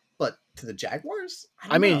 But to the Jaguars?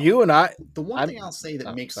 I mean, know. you and I... The one thing I'll say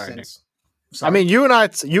that makes sense... Nick. Sorry. I mean, you and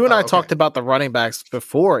I talked about the running backs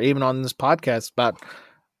before, even on this podcast, about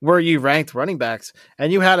where you ranked running backs,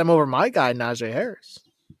 and you had him over my guy, Najee Harris.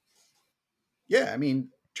 Yeah, I mean,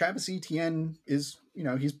 Travis Etienne is,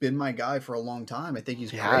 he's been my guy for a long time. I think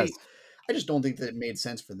he's great. I just don't think that it made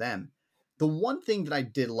sense for them. The one thing that I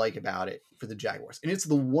did like about it for the Jaguars, and it's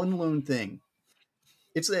the one lone thing,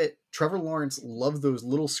 it's that Trevor Lawrence loved those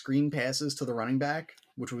little screen passes to the running back,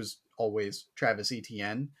 which was always Travis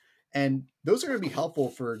Etienne. And those are going to be helpful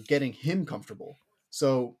for getting him comfortable.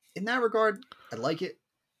 So in that regard, I like it.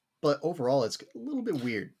 But overall, it's a little bit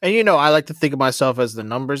weird. And, I like to think of myself as the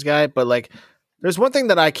numbers guy, but like, there's one thing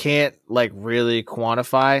that I can't like really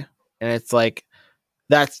quantify. And it's like,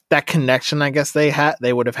 that's that connection, I guess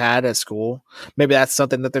they would have had at school. Maybe that's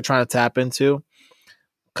something that they're trying to tap into.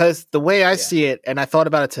 Because the way I see it, and I thought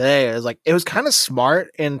about it today, is like, it was kind of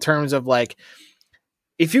smart in terms of like,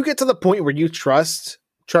 if you get to the point where you trust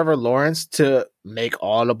Trevor Lawrence to make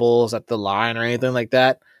audibles at the line or anything like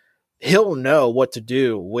that, he'll know what to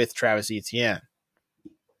do with Travis Etienne.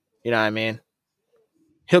 You know what I mean?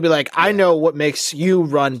 He'll be like, I know what makes you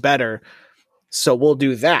run better, so we'll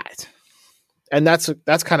do that. And that's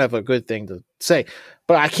kind of a good thing to say.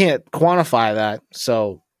 But I can't quantify that,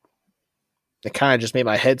 so it kind of just made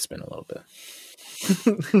my head spin a little bit.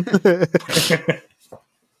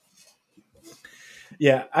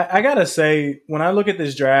 Yeah, I gotta say, when I look at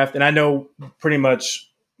this draft, and I know pretty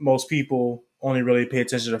much most people only really pay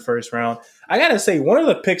attention to the first round, I gotta say, one of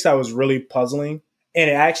the picks that was really puzzling, and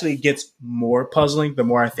it actually gets more puzzling the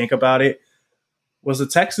more I think about it, was the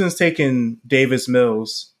Texans taking Davis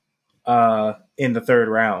Mills in the third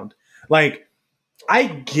round. Like, I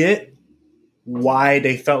get why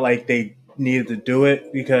they felt like they needed to do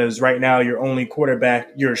it, because right now your only quarterback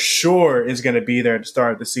you're sure is going to be there at the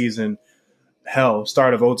start of the season. Hell,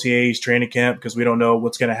 start of OTAs, training camp, because we don't know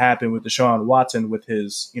what's going to happen with Deshaun Watson with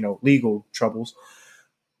his, legal troubles.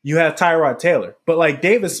 You have Tyrod Taylor. But like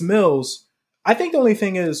Davis Mills, I think the only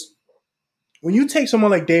thing is when you take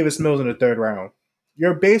someone like Davis Mills in the third round,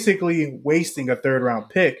 you're basically wasting a third round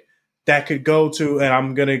pick that could go to, and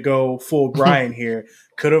I'm going to go full grind here,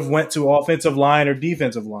 could have went to offensive line or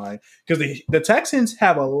defensive line, because the Texans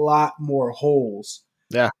have a lot more holes.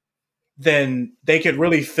 Yeah. Than they could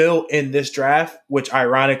really fill in this draft, which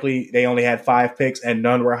ironically they only had 5 picks and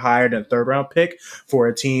none were higher than a third round pick for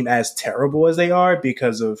a team as terrible as they are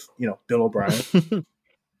because of, Bill O'Brien.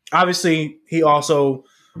 Obviously, he also,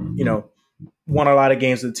 won a lot of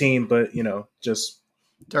games with the team, but, just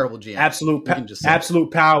terrible GM.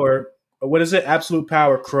 Absolute power. What is it? Absolute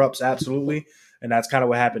power corrupts absolutely. And that's kind of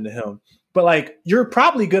what happened to him. But like, you're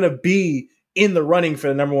probably going to be in the running for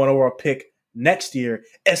the number 1 overall pick next year,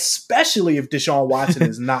 especially if Deshaun Watson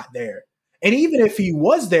is not there. And even if he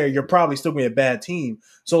was there, you're probably still going to be a bad team.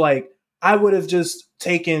 So, like, I would have just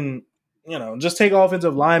taken, just take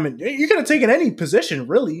offensive lineman. You could have taken any position,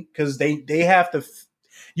 really, because they have to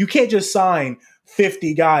you can't just sign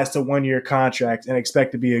 50 guys to 1-year contracts and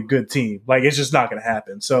expect to be a good team. Like, it's just not going to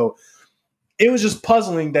happen. So it was just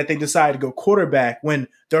puzzling that they decided to go quarterback when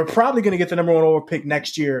they're probably going to get the number 1 overall pick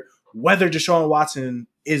next year, whether Deshaun Watson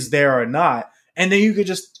is there or not. And then you could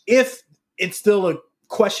just, if it's still a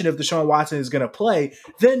question if Deshaun Watson is going to play,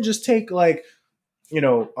 then just take like,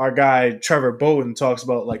 our guy Trevor Bowden talks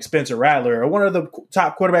about like Spencer Rattler or one of the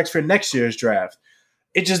top quarterbacks for next year's draft.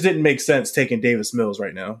 It just didn't make sense taking Davis Mills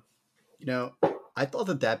right now. I thought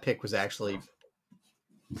that pick was actually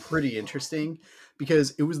pretty interesting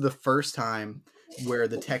because it was the first time where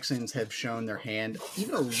the Texans have shown their hand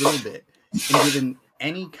even a little bit and given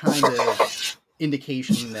any kind of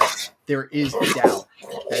indication that there is doubt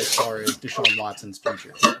as far as Deshaun Watson's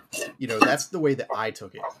future. That's the way that I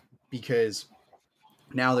took it, because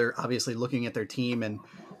now they're obviously looking at their team, and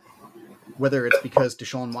whether it's because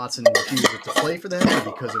Deshaun Watson refuses to play for them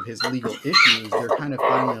or because of his legal issues, they're kind of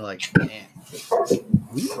finally like, man,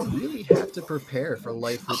 we really have to prepare for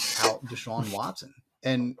life without Deshaun Watson.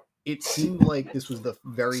 And it seemed like this was the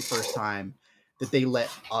very first time that they let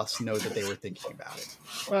us know that they were thinking about it.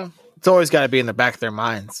 Well, it's always got to be in the back of their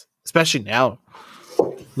minds, especially now,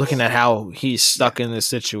 looking at how he's stuck in this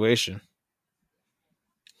situation.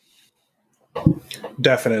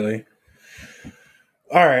 Definitely.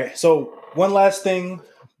 All right. So one last thing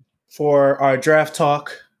for our draft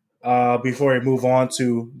talk before we move on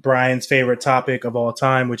to Brian's favorite topic of all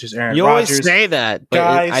time, which is Aaron Rodgers. You always say that, but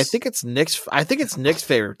Guys, I think it's Nick's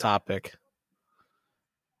favorite topic.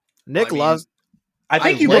 Nick loves. I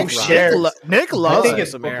think you Nick both share. Nick loves think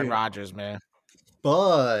it's some Aaron okay. Rodgers, man.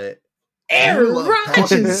 But Aaron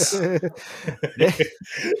Rodgers.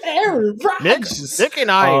 Aaron Rodgers. Nick and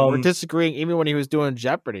I were disagreeing even when he was doing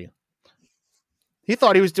Jeopardy. He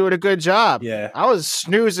thought he was doing a good job. Yeah. I was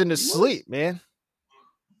snoozing to sleep, man.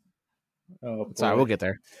 Oh, Sorry, we'll get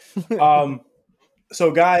there.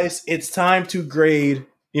 So guys, it's time to grade,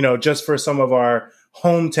 just for some of our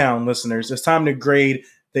hometown listeners, it's time to grade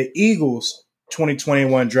the Eagles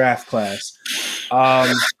 2021 draft class.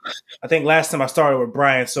 I think last time I started with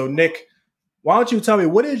Brian. So Nick, why don't you tell me,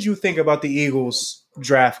 what did you think about the Eagles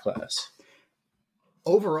draft class?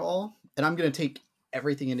 Overall, and I'm going to take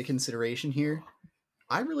everything into consideration here,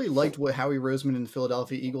 I really liked what Howie Roseman and the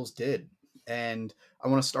Philadelphia Eagles did. And I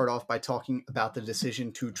want to start off by talking about the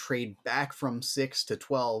decision to trade back from 6 to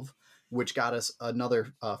 12, which got us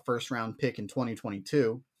another first-round pick in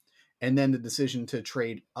 2022. And then the decision to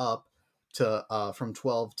trade up to from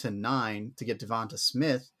 12 to 9 to get Devonta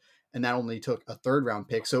Smith, and that only took a third-round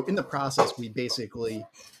pick. So in the process, we basically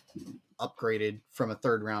upgraded from a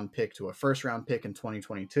third-round pick to a first-round pick in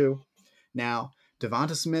 2022. Now,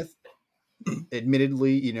 Devonta Smith,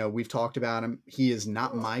 admittedly, we've talked about him. He is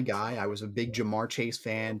not my guy. I was a big Jamar Chase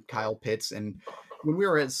fan, Kyle Pitts. And when we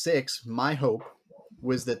were at 6, my hope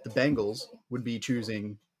was that the Bengals would be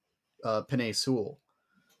choosing Penei Sewell.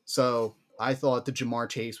 So I thought that Jamar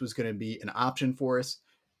Chase was going to be an option for us.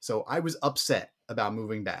 So I was upset about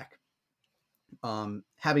moving back.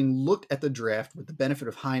 Having looked at the draft with the benefit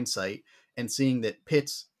of hindsight and seeing that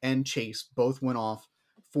Pitts and Chase both went off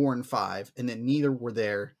 4 and 5, and that neither were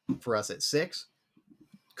there for us at 6,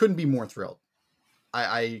 couldn't be more thrilled.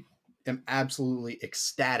 I am absolutely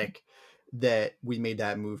ecstatic that we made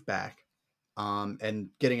that move back. And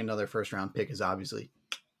getting another first round pick is obviously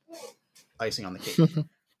icing on the cake.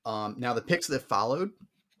 Now the picks that followed,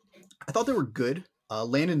 I thought they were good.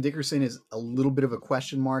 Landon Dickerson is a little bit of a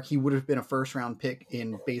question mark. He would have been a first round pick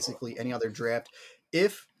in basically any other draft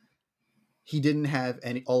if he didn't have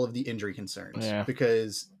all of the injury concerns,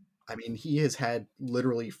 because he has had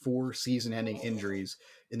literally 4 season-ending injuries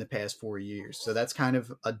in the past 4 years. So that's kind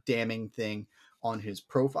of a damning thing on his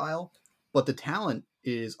profile, but the talent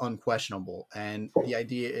is unquestionable. And the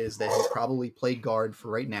idea is that he'll probably play guard for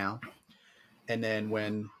right now. And then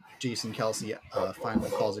when Jason Kelsey finally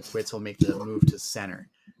calls it quits, he'll make the move to center.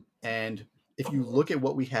 And if you look at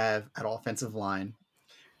what we have at offensive line,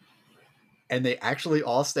 and they actually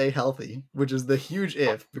all stay healthy, which is the huge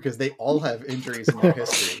if, because they all have injuries in their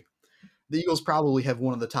history, the Eagles probably have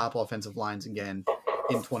one of the top offensive lines again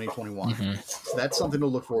in 2021. Mm-hmm. So that's something to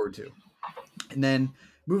look forward to. And then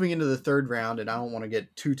moving into the third round, and I don't want to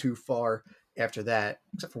get too far after that,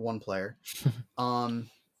 except for one player.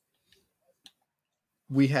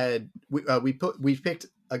 We picked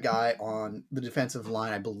a guy on the defensive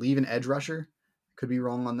line, I believe an edge rusher. Could be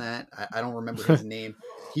wrong on that. I don't remember his name.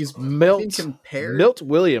 He's been compared. Milt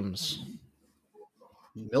Williams.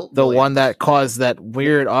 One that caused that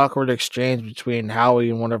weird, awkward exchange between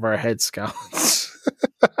Howie and one of our head scouts.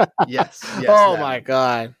 Yes. Oh my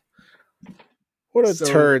God. What a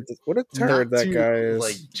turd! What a turd that guy is!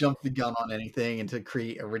 Like jump the gun on anything and to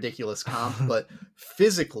create a ridiculous comp, but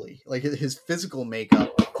physically, like his physical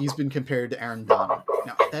makeup, he's been compared to Aaron Donald.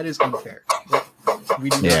 Now that is unfair. We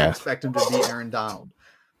do not expect him to be Aaron Donald,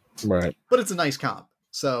 right? But it's a nice comp.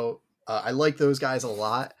 So I like those guys a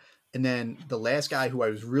lot. And then the last guy who I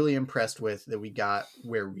was really impressed with that we got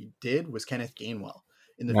where we did was Kenneth Gainwell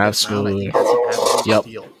in the fifth round. I think that's an absolute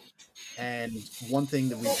steal. And one thing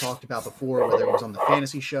that we've talked about before, whether it was on the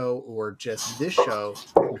fantasy show or just this show,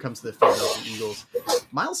 when it comes to the Philadelphia Eagles,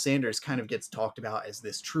 Miles Sanders kind of gets talked about as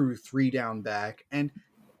this true 3-down back, and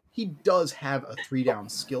he does have a 3-down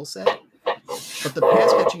skill set, but the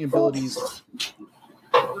pass catching abilities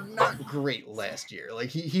were not great last year. Like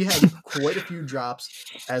he had quite a few drops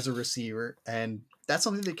as a receiver, and that's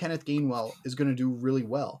something that Kenneth Gainwell is going to do really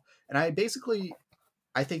well. And I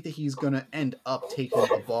think that he's going to end up taking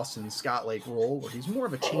a Boston Scott Lake role where he's more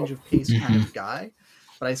of a change of pace kind of guy.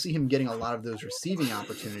 But I see him getting a lot of those receiving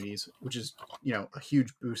opportunities, which is, a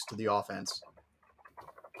huge boost to the offense.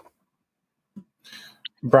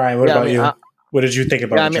 Brian, what about you? What did you think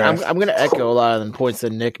about the draft? I'm going to echo a lot of the points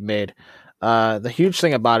that Nick made. The huge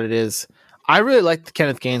thing about it is I really like the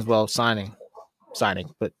Kenneth Gainwell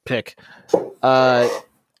but pick.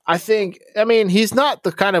 I think, he's not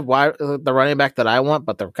the kind of the running back that I want,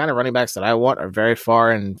 but the kind of running backs that I want are very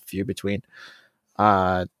far and few between.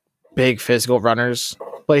 Big physical runners,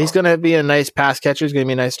 but he's going to be a nice pass catcher. He's going to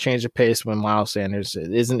be a nice change of pace when Miles Sanders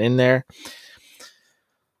isn't in there.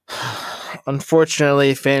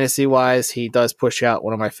 Unfortunately, fantasy-wise, he does push out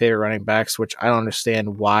one of my favorite running backs, which I don't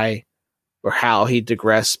understand why or how he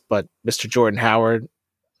digressed, but Mr. Jordan Howard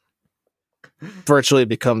virtually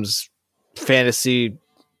becomes fantasy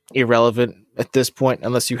irrelevant at this point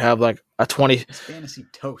unless you have like a 20 fantasy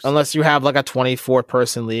toast. Unless you have like a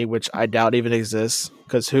 24-person league, which I doubt even exists,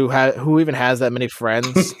 because who even has that many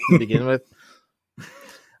friends to begin with?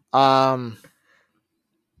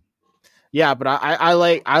 Yeah, but I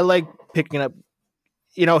like picking up.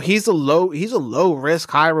 He's a low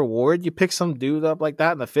risk, high reward. You pick some dude up like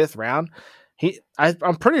that in the 5th round.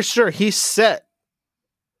 I'm pretty sure he set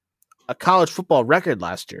a college football record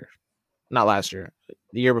last year. Not last year,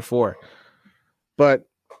 the year before. But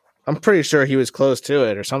I'm pretty sure he was close to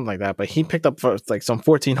it or something like that. But he picked up like some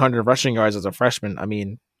 1,400 rushing yards as a freshman. I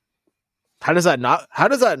mean, how does that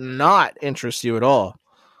not interest you at all?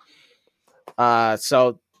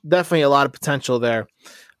 So definitely a lot of potential there.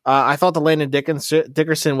 I thought the Landon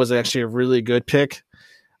Dickerson was actually a really good pick.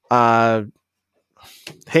 Hey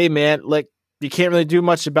man, like you can't really do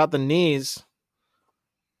much about the knees,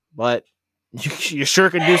 but you sure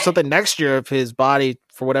can do something next year if his body,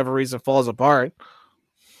 for whatever reason, falls apart.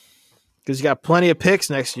 Because you got plenty of picks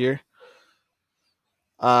next year.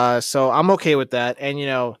 So I'm okay with that.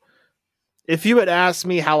 And, if you had asked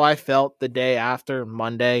me how I felt the day after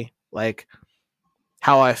Monday, like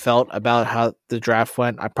how I felt about how the draft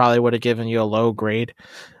went, I probably would have given you a low grade.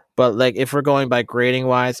 But, like, if we're going by grading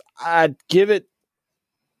wise, I'd give it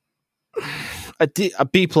a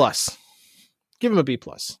B+. Give him a B+.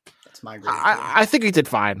 That's my grade. I think he did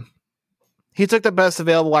fine. He took the best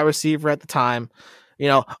available wide receiver at the time.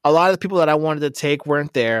 A lot of the people that I wanted to take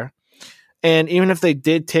weren't there. And even if they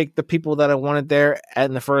did take the people that I wanted there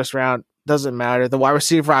in the 1st round, doesn't matter. The wide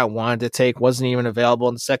receiver I wanted to take wasn't even available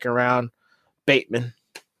in the 2nd round. Bateman.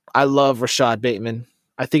 I love Rashad Bateman.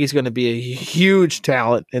 I think he's going to be a huge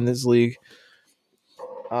talent in this league.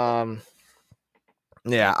 Yeah,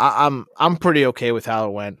 I'm pretty okay with how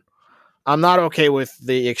it went. I'm not okay with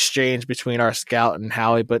the exchange between our scout and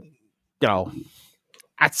Howie, but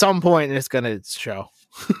at some point it's going to show.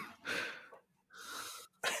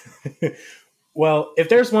 Well, if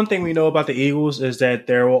there's one thing we know about the Eagles is that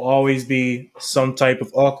there will always be some type of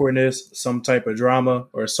awkwardness, some type of drama,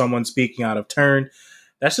 or someone speaking out of turn.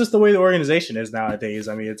 That's just the way the organization is nowadays.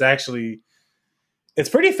 I mean, it's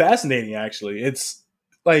pretty fascinating, actually. It's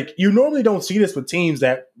like you normally don't see this with teams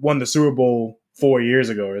that won the Super Bowl 4 years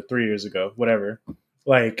ago or 3 years ago, whatever.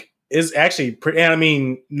 Like, it's actually pretty, and I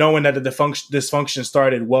mean, knowing that the dysfunction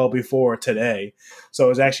started well before today. So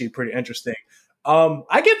it's actually pretty interesting.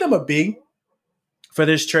 I give them a B for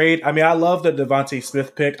this trade. I mean, I love the Devontae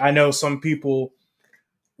Smith pick. I know some people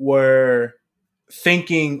were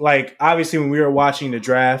thinking, like, obviously when we were watching the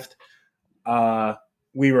draft,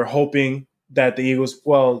 we were hoping that the Eagles,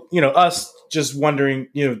 us just wondering,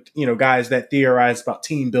 guys that theorize about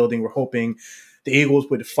team building, were hoping the Eagles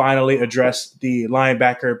would finally address the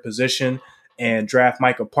linebacker position and draft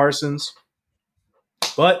Micah Parsons.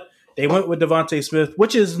 But they went with Devontae Smith,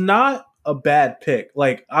 which is not a bad pick.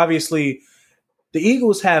 Like, obviously, the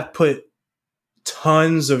Eagles have put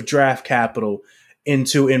tons of draft capital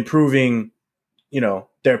into improving,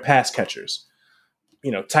 their pass catchers.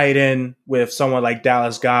 Tight end with someone like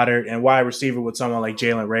Dallas Goedert and wide receiver with someone like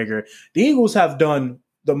Jalen Reagor. The Eagles have done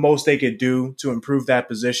the most they could do to improve that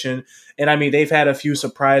position. And, I mean, they've had a few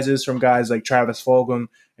surprises from guys like Travis Fulgham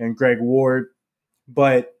and Greg Ward.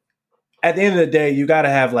 But at the end of the day, you got to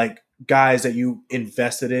have, like, guys that you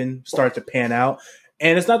invested in start to pan out.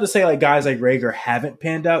 And it's not to say, like, guys like Reagor haven't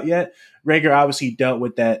panned out yet. Reagor obviously dealt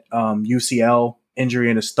with that UCL injury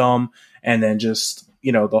in his thumb, and then just,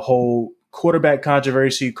 the whole quarterback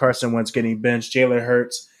controversy, Carson Wentz getting benched, Jalen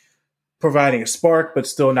Hurts providing a spark, but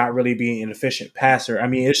still not really being an efficient passer. I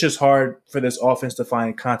mean, it's just hard for this offense to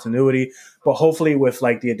find continuity. But hopefully, with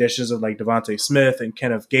like the additions of like Devontae Smith and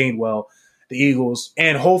Kenneth Gainwell, the Eagles,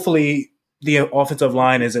 and hopefully the offensive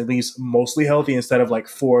line is at least mostly healthy instead of like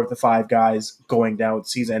 4 of the 5 guys going down with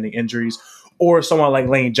season-ending injuries, or someone like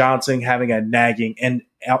Lane Johnson having a nagging and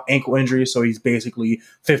ankle injury, so he's basically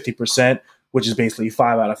 50%, which is basically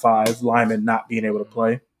 5 out of 5 linemen not being able to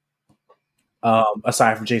play.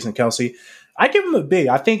 Aside from Jason Kelce, I give him a big.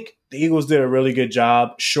 I think the Eagles did a really good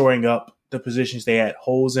job shoring up the positions they had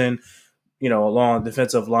holes in, along the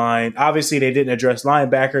defensive line. Obviously, they didn't address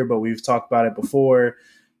linebacker, but we've talked about it before.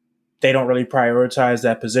 They don't really prioritize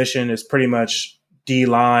that position. It's pretty much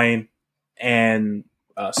D-line and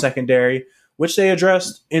secondary, which they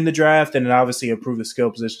addressed in the draft and then obviously improved the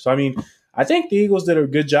skill position. So, I mean, I think the Eagles did a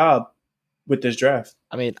good job with this draft.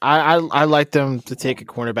 I mean, I like them to take a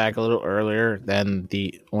cornerback a little earlier than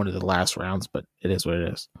one of the last rounds, but it is what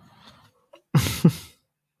it is.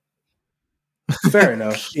 Fair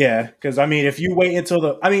enough. Yeah, because I mean, if you wait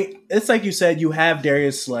until it's like you said, you have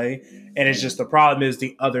Darius Slay, and it's just the problem is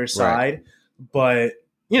the other side. Right.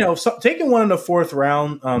 But taking one in the 4th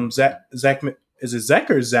round, Zach is it Zach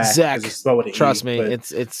or Zach? Zach. Trust me,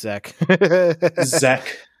 it's Zach.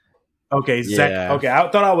 Zach. Okay, Zach. Yeah. Okay, I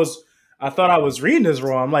thought I was reading this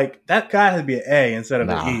wrong. I'm like, that guy has to be an A instead of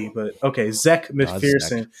an E. But okay, Zach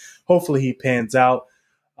McPherson. Hopefully he pans out.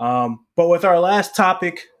 But with our last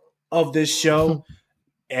topic of this show,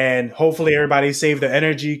 and hopefully everybody saved their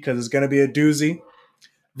energy because it's going to be a doozy.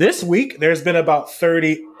 This week, there's been about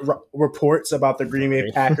 30 reports about the Green Bay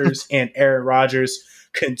Packers and Aaron Rodgers'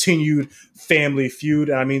 continued family feud.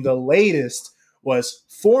 And I mean, the latest was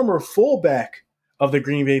former fullback of the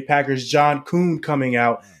Green Bay Packers, John Kuhn, coming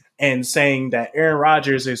out and saying that Aaron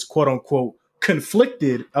Rodgers is, quote unquote,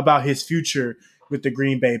 conflicted about his future with the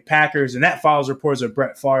Green Bay Packers. And that follows reports of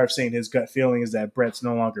Brett Favre saying his gut feeling is that Brett's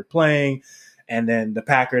no longer playing. And then the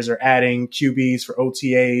Packers are adding QBs for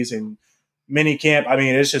OTAs and minicamp. I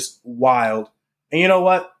mean, it's just wild. And you know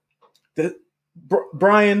what?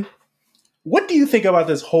 Brian, what do you think about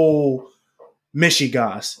this whole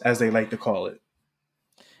Michigas, as they like to call it?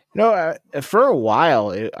 For a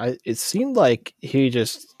while, it seemed like he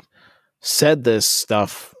just said this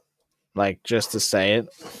stuff like just to say it.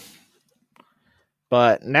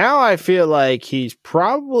 But now I feel like he's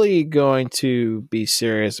probably going to be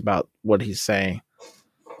serious about what he's saying.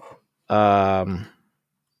 I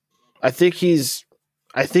think he's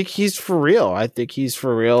for real. I think he's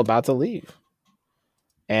for real about to leave.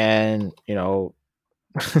 And,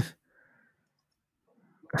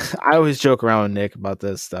 I always joke around with Nick about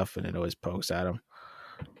this stuff and it always pokes at him.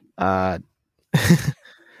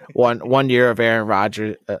 One year of Aaron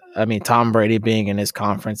Rodgers, Tom Brady being in his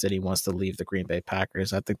conference and he wants to leave the Green Bay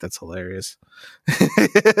Packers. I think that's hilarious.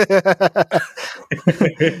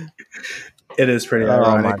 It is pretty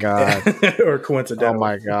ironic. Oh my god, or coincidental. Oh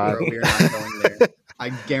my god, bro, we're not going there. I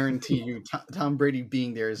guarantee you, Tom Brady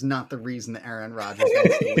being there is not the reason that Aaron Rodgers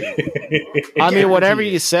wants to leave. I mean, whatever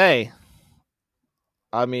you say.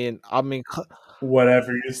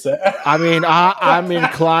 Whatever you say. I'm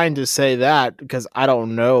inclined to say that because I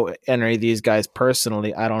don't know any of these guys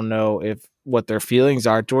personally. I don't know what their feelings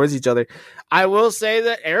are towards each other. I will say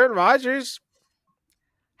that Aaron Rodgers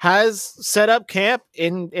has set up camp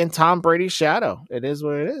in Tom Brady's shadow. It is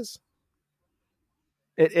what it is.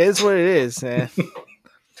 It is what it is, man.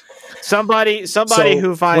 Somebody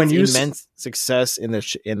who finds immense success in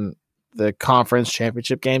the conference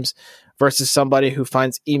championship games versus somebody who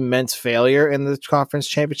finds immense failure in the conference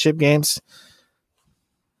championship games.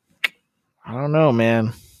 I don't know,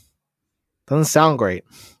 man. Doesn't sound great.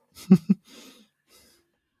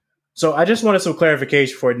 So I just wanted some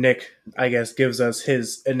clarification for Nick, I guess, gives us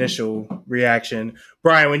his initial reaction.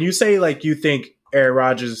 Brian, when you say like you think Aaron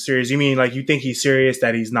Rodgers is serious, you mean like you think he's serious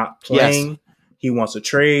that he's not playing? Yes. He wants to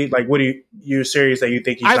trade? Like, what you're serious that you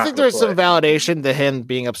think he's not? I think there's some validation to him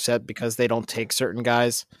being upset because they don't take certain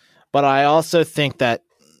guys. But I also think that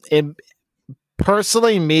I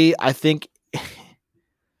think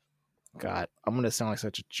God, I'm going to sound like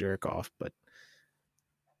such a jerk off, but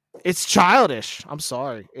it's childish. I'm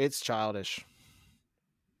sorry. It's childish.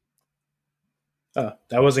 That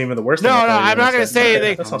wasn't even the worst. No, I'm not going to say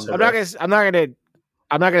anything. I'm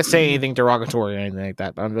not going to say anything derogatory or anything like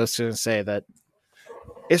that. I'm just going to say that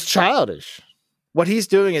it's childish. What he's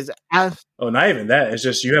doing is not even that. It's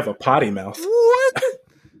just you have a potty mouth. What?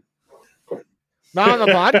 Not on the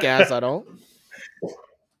podcast, I don't.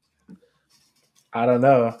 I don't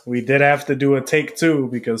know. We did have to do a take 2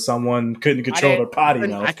 because someone couldn't control their potty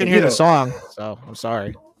mouth. I can hear the song, so I'm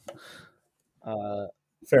sorry.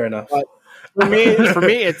 Fair enough. But for me,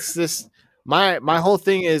 it's this. My whole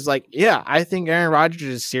thing is like, yeah, I think Aaron Rodgers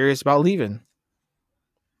is serious about leaving.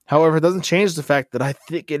 However, it doesn't change the fact that I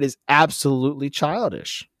think it is absolutely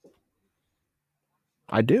childish.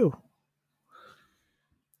 I do.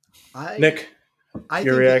 Nick, I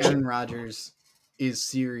your think reaction? Aaron Rodgers is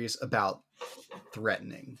serious about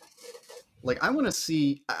threatening. Like, I want to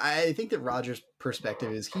see. I think that Rodgers'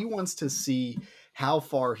 perspective is he wants to see how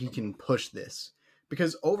far he can push this.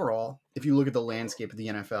 Because overall, if you look at the landscape of the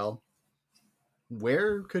NFL,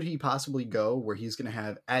 where could he possibly go where he's going to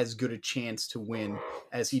have as good a chance to win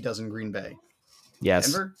as he does in Green Bay? Yes.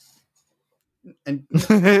 Denver? And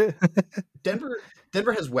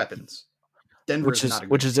Denver has weapons. Denver which is is not a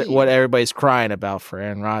good which is team. what everybody's crying about for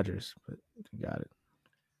Aaron Rodgers. But you got it.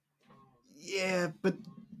 Yeah, but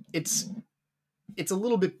it's a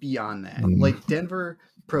little bit beyond that. Like, Denver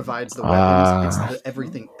provides the weapons. It's the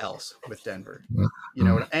everything else with Denver. You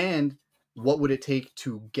know, and what would it take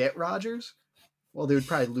to get Rodgers? Well, they would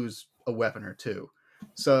probably lose a weapon or two.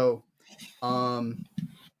 So, I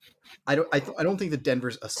don't think that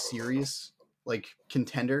Denver's a serious like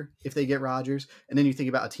contender if they get Rodgers. And then you think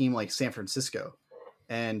about a team like San Francisco,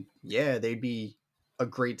 and yeah, they'd be a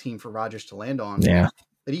great team for Rodgers to land on. Yeah.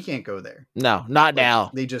 But he can't go there. No, not Like,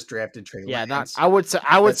 now. They just drafted Trey Yeah, Lance. I would say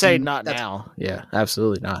That's- not now. Yeah,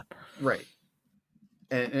 absolutely not. Right.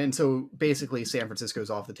 And so basically San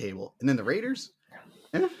Francisco's off the table. And then the Raiders,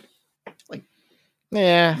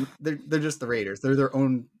 Yeah. they're just the Raiders. They're their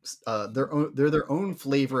own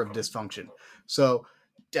flavor of dysfunction. So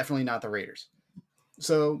definitely not the Raiders.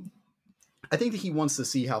 So I think that he wants to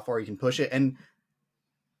see how far he can push it. And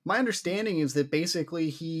my understanding is that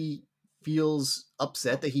basically he feels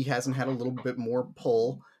upset that he hasn't had a little bit more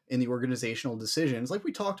pull in the organizational decisions, like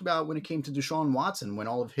we talked about when it came to Deshaun Watson, when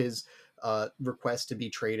all of his requests to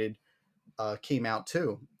be traded came out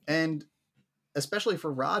too. And especially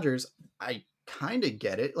for Rodgers, I kind of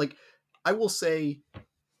get it. Like, I will say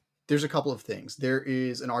there's a couple of things. There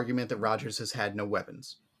is an argument that Rodgers has had no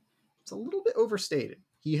weapons. It's a little bit overstated.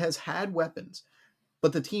 He has had weapons,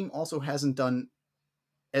 but the team also hasn't done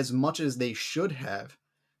as much as they should have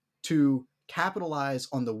to capitalize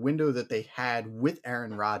on the window that they had with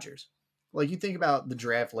Aaron Rodgers. Like, you think about the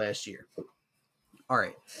draft last year. All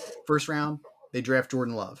right, first round, they draft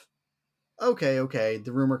Jordan Love. Okay.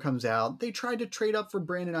 The rumor comes out. They tried to trade up for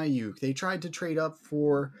Brandon Ayuk. They tried to trade up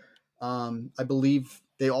for, I believe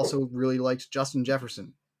they also really liked Justin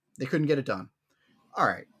Jefferson. They couldn't get it done. All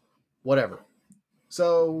right, whatever.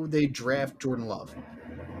 So they draft Jordan Love.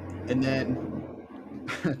 And then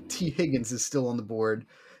T. Higgins is still on the board.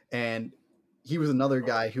 And he was another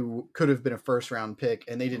guy who could have been a first round pick,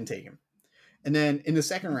 and they didn't take him. And then in the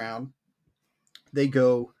second round, they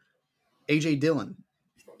go A.J. Dillon.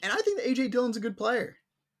 And I think that A.J. Dillon's a good player.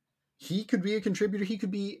 He could be a contributor. He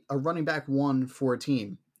could be a running back one for a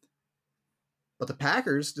team. But the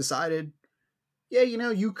Packers decided, yeah,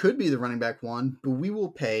 you could be the running back one, but we will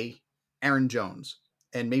pay Aaron Jones.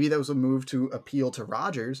 And maybe that was a move to appeal to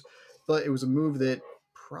Rodgers, but it was a move that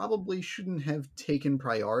probably shouldn't have taken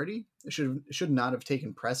priority. It should not have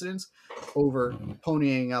taken precedence over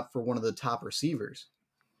ponying up for one of the top receivers.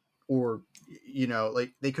 Or,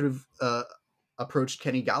 like they could have approached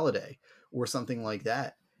Kenny Galladay or something like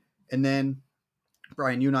that. And then,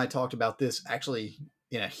 Brian, you and I talked about this actually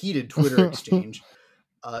in a heated Twitter exchange.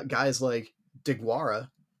 Guys like DeGuara,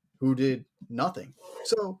 who did nothing.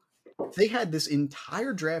 So they had this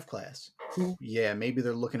entire draft class who, yeah, maybe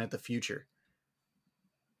they're looking at the future.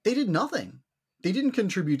 They did nothing. They didn't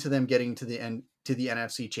contribute to them getting to the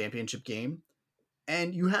NFC Championship game.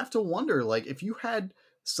 And you have to wonder, like, if you had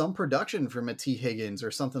some production from a T. Higgins or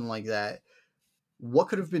something like that, what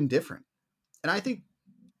could have been different? And I think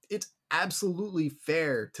it's absolutely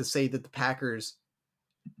fair to say that the Packers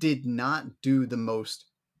did not do the most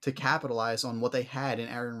to capitalize on what they had in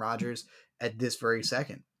Aaron Rodgers at this very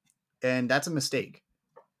second. And that's a mistake.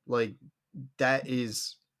 Like, that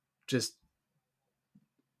is just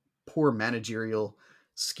poor managerial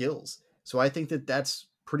skills. So I think that that's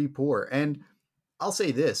pretty poor. And I'll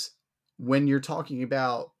say this, when you're talking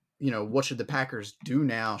about, what should the Packers do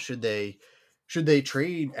now? Should they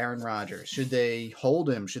trade Aaron Rodgers? Should they hold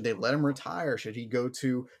him? Should they let him retire? Should he go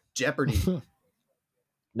to Jeopardy?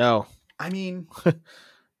 No. I mean,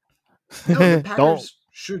 no, the Packers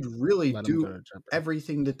should really do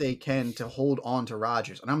everything that they can to hold on to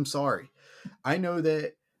Rodgers. And I'm sorry. I know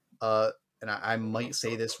that, and I might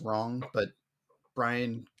say this wrong, but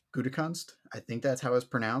Brian Gutekunst, I think that's how it's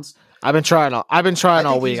pronounced. I've been trying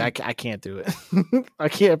all week. I can't do it. I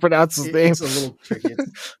can't pronounce his name. It's a little tricky.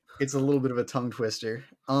 It's a little bit of a tongue twister.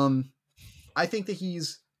 I think that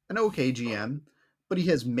he's an okay GM, but he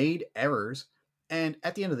has made errors. And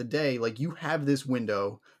at the end of the day, like, you have this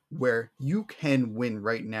window where you can win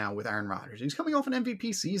right now with Aaron Rodgers. He's coming off an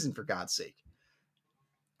MVP season, for God's sake.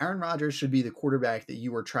 Aaron Rodgers should be the quarterback that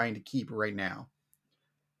you are trying to keep right now.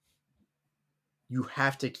 You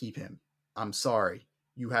have to keep him. I'm sorry.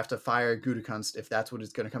 You have to fire Gutekunst if that's what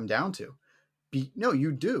it's going to come down to. No,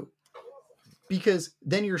 you do. Because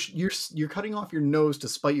then you're cutting off your nose to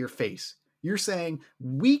spite your face. You're saying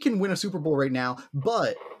we can win a Super Bowl right now,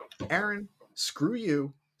 but Aaron, screw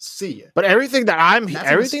you. See ya. But everything that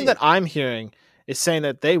I'm hearing is saying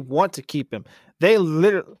that they want to keep him. They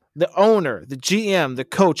literally, the owner, the GM, the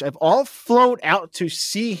coach, have all flown out to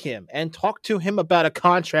see him and talk to him about a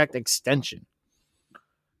contract extension.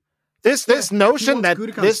 This notion that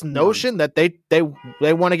they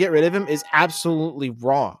want to get rid of him is absolutely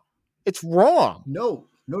wrong. It's wrong. No.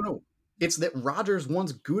 It's that Rodgers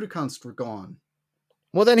wants Gutekunst gone.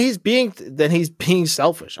 Well, then he's being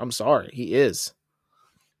selfish. I'm sorry, he is.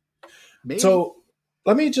 Maybe. So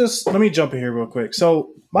let me jump in here real quick.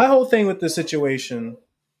 So my whole thing with this situation,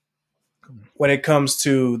 when it comes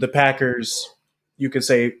to the Packers, you could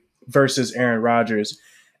say versus Aaron Rodgers,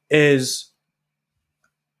 is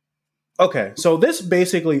okay. So this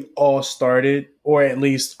basically all started, or at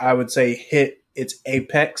least I would say hit its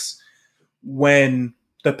apex, when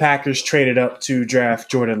the Packers traded up to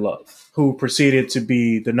draft Jordan Love, who proceeded to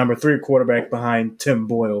be the number 3 quarterback behind Tim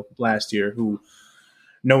Boyle last year, who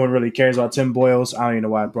no one really cares about Tim Boyles. I don't even know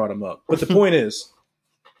why I brought him up. But the point is,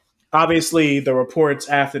 obviously, the reports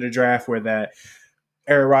after the draft were that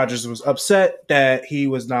Aaron Rodgers was upset that he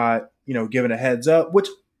was not, given a heads up, which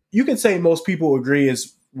you can say most people agree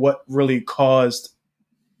is what really caused,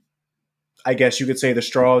 I guess you could say, the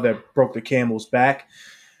straw that broke the camel's back.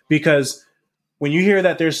 Because when you hear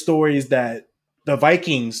that there's stories that the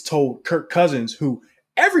Vikings told Kirk Cousins, who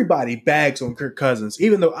everybody bags on Kirk Cousins,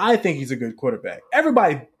 even though I think he's a good quarterback.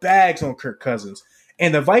 Everybody bags on Kirk Cousins.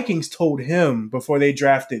 And the Vikings told him before they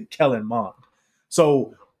drafted Kellen Mond.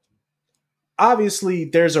 So obviously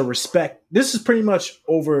there's a respect. This is pretty much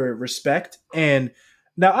over respect. And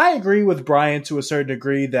now I agree with Brian to a certain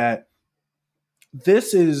degree that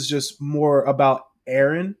this is just more about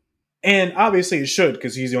Aaron. And obviously it should,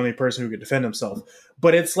 because he's the only person who could defend himself.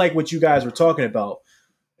 But it's like what you guys were talking about,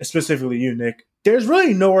 specifically you, Nick. There's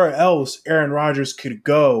really nowhere else Aaron Rodgers could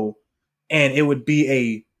go and it would be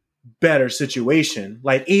a better situation.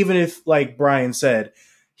 Like, even if, like Brian said,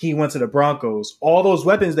 he went to the Broncos, all those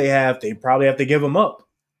weapons they probably have to give him up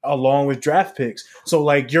along with draft picks. So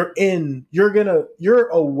like you're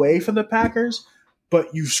away from the Packers,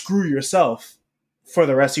 but you screw yourself for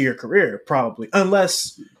the rest of your career, probably.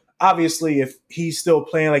 Unless, obviously, if he's still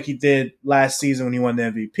playing like he did last season when he won the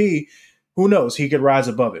MVP, who knows? He could rise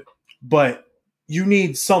above it. But you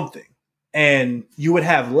need something, and you would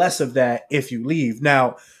have less of that if you leave.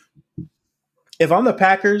 Now, if I'm the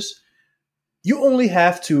Packers, you only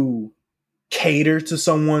have to cater to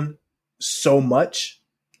someone so much,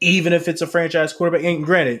 even if it's a franchise quarterback. And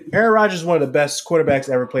granted, Aaron Rodgers is one of the best quarterbacks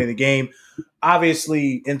to ever play the game.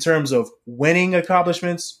 Obviously, in terms of winning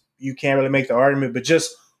accomplishments, you can't really make the argument, but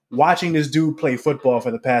just watching this dude play football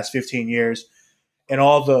for the past 15 years and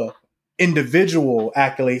all the individual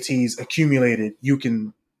accolades he's accumulated,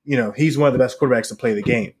 he's one of the best quarterbacks to play the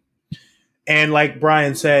game. And like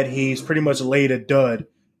Brian said, he's pretty much laid a dud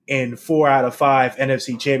in 4 out of 5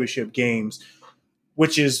 NFC Championship games,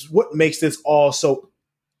 which is what makes this all so,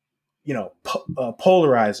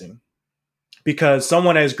 polarizing. Because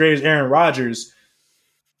someone as great as Aaron Rodgers,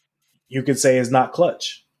 you could say, is not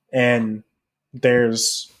clutch. And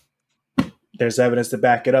there's evidence to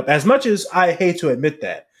back it up. As much as I hate to admit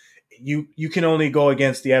that, you can only go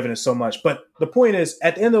against the evidence so much. But the point is,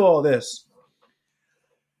 at the end of all this,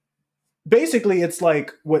 basically it's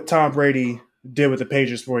like what Tom Brady did with the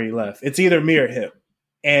Patriots before he left. It's either me or him.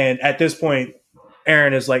 And at this point,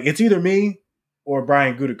 Aaron is like, it's either me or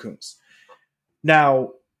Brian Gutekunst.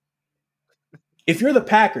 Now, if you're the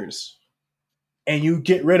Packers and you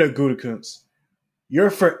get rid of Gutekunst, you're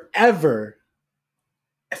forever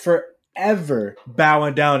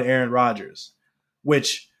bowing down to Aaron Rodgers,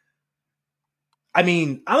 which, I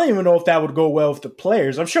mean, I don't even know if that would go well with the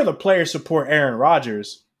players. I'm sure the players support Aaron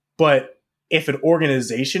Rodgers, but if an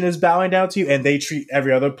organization is bowing down to you and they treat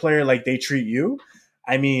every other player like they treat you,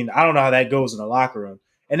 I mean, I don't know how that goes in the locker room.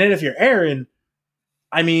 And then if you're Aaron,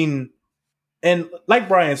 I mean, and like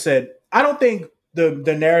Brian said, I don't think the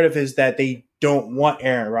narrative is that they don't want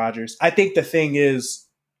Aaron Rodgers. I think the thing is,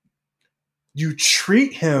 you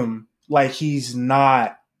treat him like he's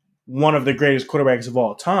not one of the greatest quarterbacks of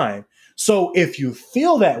all time. So if you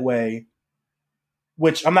feel that way,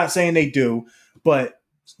 which I'm not saying they do, but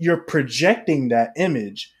you're projecting that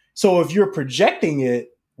image. So if you're projecting it,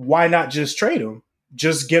 why not just trade him?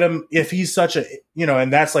 Just get him if he's such a,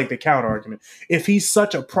 and that's like the counter argument. If he's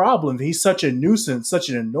such a problem, if he's such a nuisance, such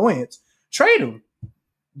an annoyance, trade him.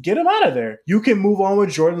 Get him out of there. You can move on with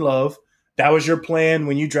Jordan Love. That was your plan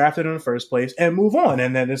when you drafted him in the first place, and move on.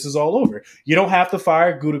 And then this is all over. You don't have to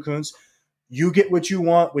fire Gutekunst. You get what you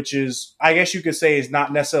want, which is, I guess you could say, is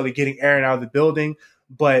not necessarily getting Aaron out of the building,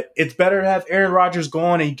 but it's better to have Aaron Rodgers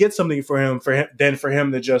gone and you get something for him than for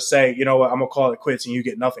him to just say, you know what, I'm going to call it quits and you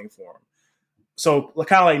get nothing for him. So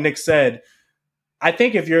kind of like Nick said, I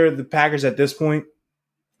think if you're the Packers at this point,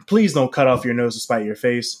 please don't cut off your nose to spite your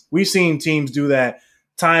face. We've seen teams do that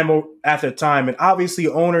time after time, and obviously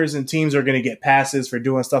owners and teams are going to get passes for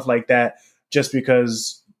doing stuff like that just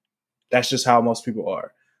because that's just how most people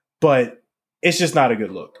are. But it's just not a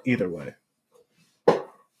good look either way.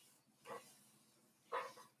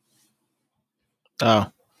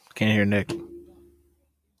 Oh, can't hear Nick.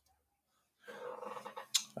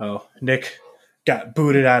 Oh, Nick got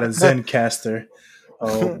booted out of Zencastr.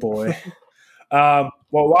 Oh, boy. Well,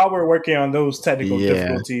 while we're working on those technical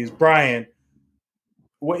difficulties, Brian,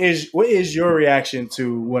 what is your reaction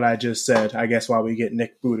to what I just said, I guess, while we get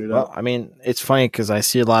Nick booted up? Well, I mean, it's funny because I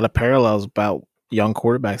see a lot of parallels about young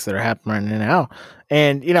quarterbacks that are happening right now.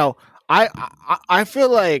 And, I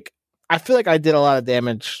feel like I did a lot of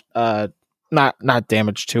damage, not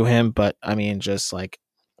damage to him, but I mean, just like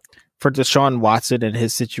for Deshaun Watson and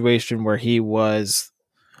his situation where he was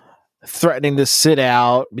threatening to sit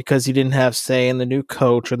out because he didn't have say in the new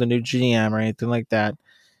coach or the new GM or anything like that.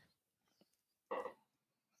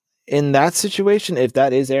 In that situation, if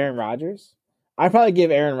that is Aaron Rodgers, I'd probably give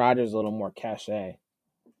Aaron Rodgers a little more cachet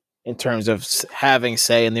in terms of having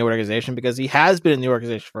say in the organization because he has been in the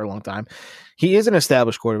organization for a long time. He is an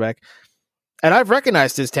established quarterback, and I've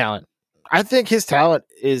recognized his talent. I think his talent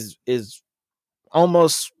is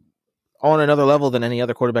almost on another level than any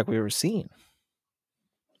other quarterback we've ever seen.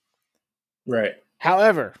 Right.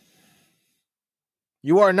 However,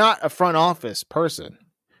 you are not a front office person.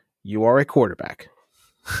 You are a quarterback.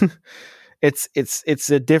 It's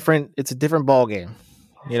a different ball game.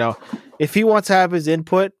 If he wants to have his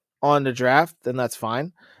input on the draft, then that's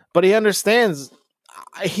fine. But he has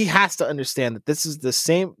to understand that this is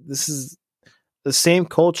the same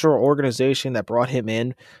culture or organization that brought him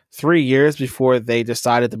in 3 years before they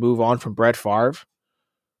decided to move on from Brett Favre.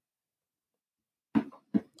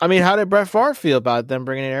 I mean, how did Brett Favre feel about them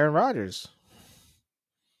bringing in Aaron Rodgers?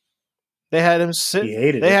 They had him sit.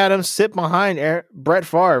 Had him sit behind Brett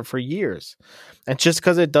Favre for years, and just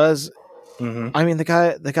because it does, I mean,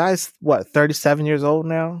 the guy's what, 37 years old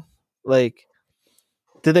now. Like,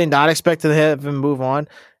 did they not expect to have him move on?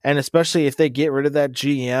 And especially if they get rid of that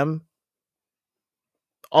GM,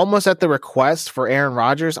 almost at the request for Aaron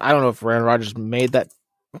Rodgers. I don't know if Aaron Rodgers made that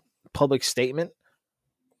public statement,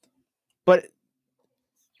 but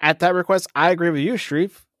at that request, I agree with you,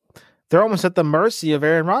 Shreve. They're almost at the mercy of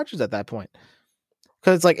Aaron Rodgers at that point.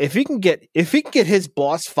 Because it's like if he can get his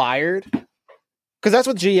boss fired, because that's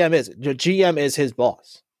what GM is. GM is his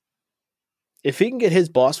boss. If he can get his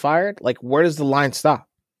boss fired, like, where does the line stop?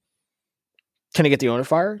 Can he get the owner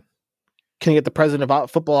fired? Can he get the president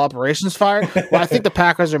of football operations fired? Well, I think the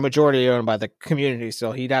Packers are majority owned by the community,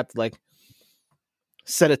 so he'd have to like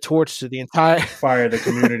set a torch to the entire fire the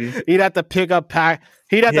community. He'd have to pick up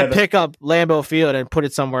pick up Lambeau Field and put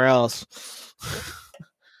it somewhere else.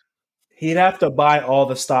 He'd have to buy all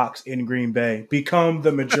the stocks in Green Bay, become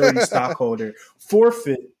the majority stockholder,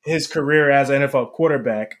 forfeit his career as an NFL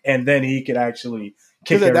quarterback, and then he could actually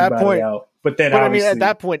kick everybody out. But I mean, at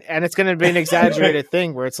that point, and it's going to be an exaggerated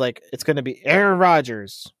thing where it's like it's going to be Aaron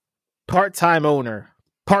Rodgers, part-time owner,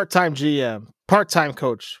 part-time GM, part-time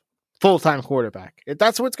coach, full-time quarterback.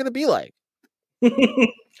 That's what it's going to be like.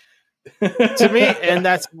 To me, and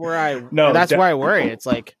that's where I worry. It's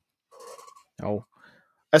like,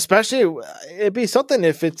 especially it'd be something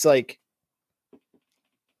if it's like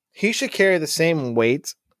he should carry the same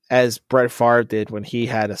weight as Brett Favre did when he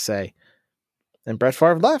had a say, and Brett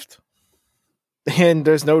Favre left. And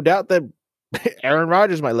there's no doubt that Aaron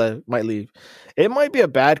Rodgers might leave. It might be a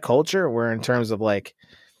bad culture where in terms of like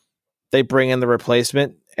they bring in the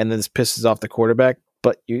replacement and then this pisses off the quarterback,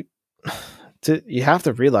 but you have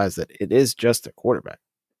to realize that it is just a quarterback.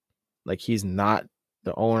 Like, he's not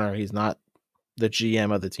the owner. He's not the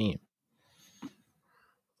GM of the team.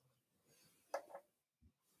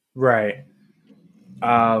 Right.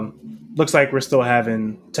 Looks like we're still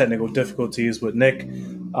having technical difficulties with Nick,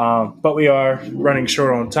 but we are running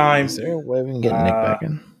short on time. Is there a way we can get Nick back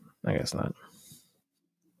in? I guess not.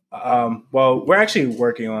 Well, we're actually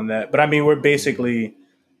working on that, but I mean, we're basically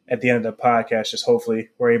at the end of the podcast. Just hopefully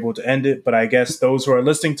we're able to end it. But I guess those who are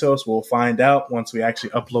listening to us will find out once we actually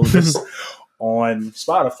upload this on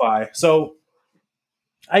Spotify. So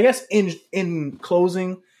I guess in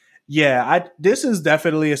closing, yeah, this is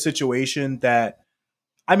definitely a situation that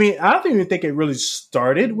I mean, I don't even think it really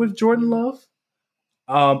started with Jordan Love.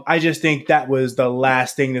 I just think that was the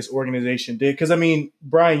last thing this organization did. Because I mean,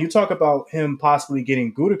 Brian, you talk about him possibly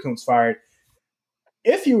getting Gutekunst fired.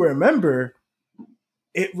 If you remember,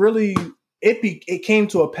 it came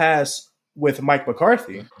to a pass with Mike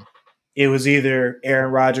McCarthy. It was either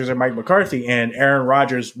Aaron Rodgers or Mike McCarthy, and Aaron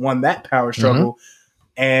Rodgers won that power struggle.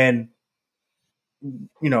 And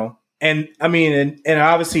and I mean, and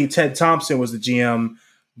obviously Ted Thompson was the GM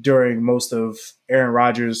during most of Aaron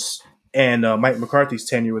Rodgers and Mike McCarthy's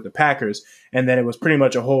tenure with the Packers. And then it was pretty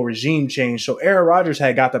much a whole regime change. So Aaron Rodgers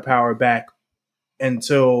had got the power back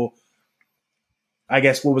until, I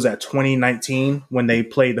guess, what was that, 2019, when they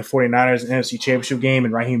played the 49ers in the NFC Championship game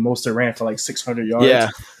and Raheem Mostert ran for like 600 yards. Yeah.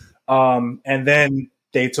 And then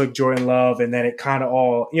they took Jordan Love, and then it kind of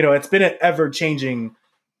all, it's been an ever-changing,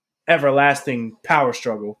 everlasting power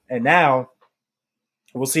struggle. And now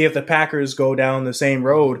we'll see if the Packers go down the same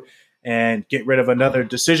road and get rid of another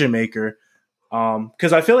decision maker.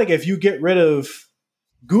 Because I feel like if you get rid of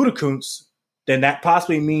Gutekunst, then that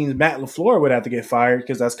possibly means Matt LaFleur would have to get fired,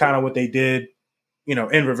 because that's kind of what they did,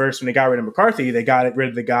 in reverse when they got rid of McCarthy. They got rid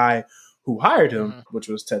of the guy who hired him, which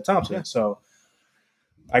was Ted Thompson. Yeah. So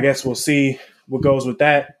I guess we'll see what goes with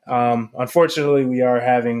that. Unfortunately, we are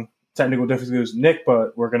having technical difficulties with Nick,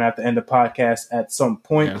 but we're going to have to end the podcast at some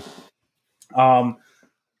point. Yeah.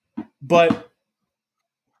 But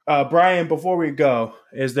Brian, before we go,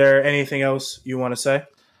 is there anything else you want to say?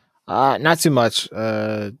 Not too much.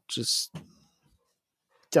 Just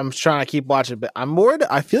I'm trying to keep watching, but I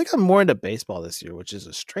feel like I'm more into baseball this year, which is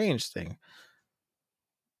a strange thing.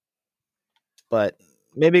 But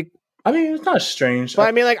maybe, I mean, it's not strange. But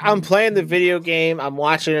I mean, like, I'm playing the video game, I'm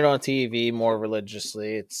watching it on TV more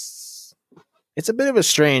religiously. It's a bit of a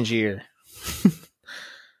strange year.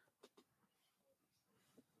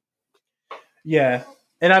 Yeah.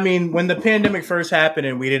 And I mean, when the pandemic first happened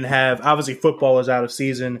and we didn't have, obviously football was out of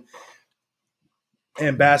season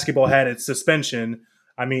and basketball had its suspension.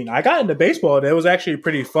 I mean, I got into baseball. It was actually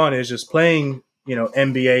pretty fun. It's just playing,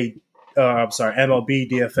 MLB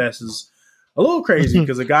DFS is a little crazy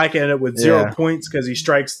because a guy can end up with 0 points because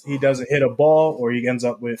he doesn't hit a ball, or he ends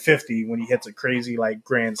up with 50 when he hits a crazy like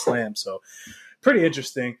grand slam. So pretty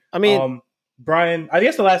interesting. I mean, Brian, I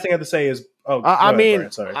guess the last thing I have to say is,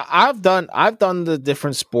 Brian, sorry. I've done the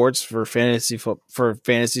different sports for fantasy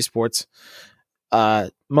sports,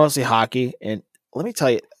 mostly hockey, and let me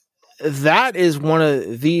tell you, that is one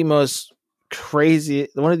of the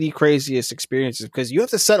craziest experiences, because you have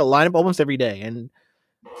to set a lineup almost every day, and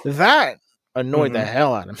that annoyed the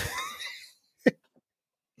hell out of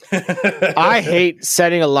me. I hate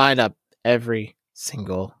setting a lineup every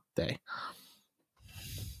single day.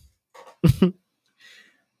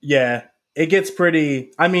 Yeah, it gets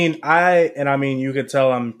pretty. I mean, you could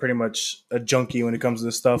tell I'm pretty much a junkie when it comes to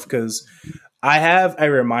this stuff, because I have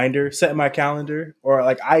a reminder set in my calendar, or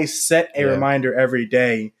like I set a reminder every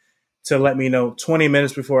day to let me know 20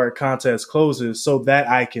 minutes before a contest closes, so that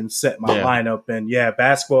I can set my lineup. And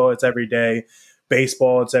basketball, it's every day.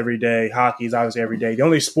 Baseball, it's every day. Hockey is obviously every day. The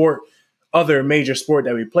only other major sport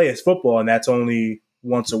that we play is football, and that's only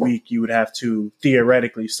once a week. You would have to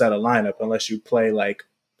theoretically set a lineup, unless you play like,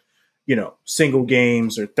 single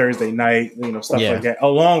games or Thursday night, stuff like that,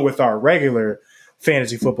 along with our regular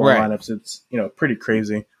fantasy football lineups. It's, pretty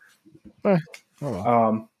crazy. But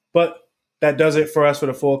that does it for us for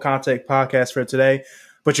the Full Contact podcast for today.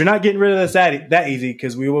 But you're not getting rid of us that easy,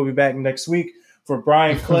 because we will be back next week. For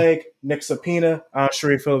Brian Clegg, Nick Sapina, I'm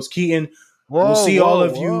Sharif Phillips Keaton. We'll see all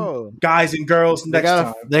of you guys and girls next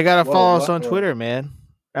time. They gotta follow us on Twitter, man.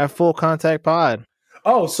 At Full Contact Pod.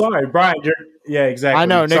 Oh, sorry, Brian. Yeah, exactly. I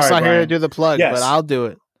know Nick's not here to do the plug, but I'll do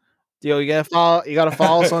it. Yo, you gotta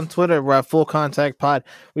follow us on Twitter. We're at Full Contact Pod.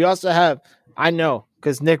 We also have, I know,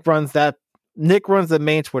 because Nick runs the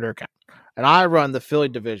main Twitter account, and I run the Philly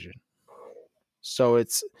division. So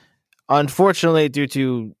it's unfortunately due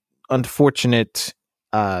to unfortunate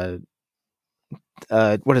what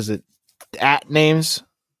is it? At names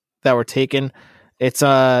that were taken. It's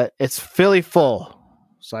Philly Full.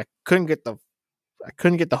 So I couldn't get the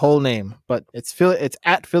whole name, but it's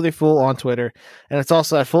at Philly Full on Twitter, and it's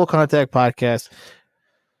also at Full Contact Podcast.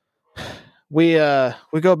 We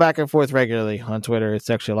go back and forth regularly on Twitter. It's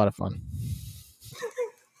actually a lot of fun.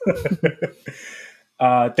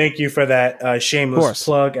 Thank you for that shameless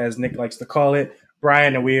plug, as Nick likes to call it.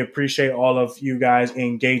 Brian, and we appreciate all of you guys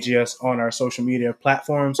engaging us on our social media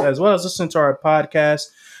platforms, as well as listening to our podcast.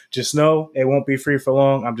 Just know it won't be free for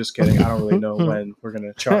long. I'm just kidding. I don't really know when we're going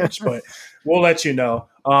to charge, but we'll let you know.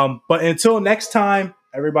 But until next time,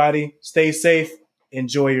 everybody, stay safe.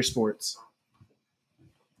 Enjoy your sports.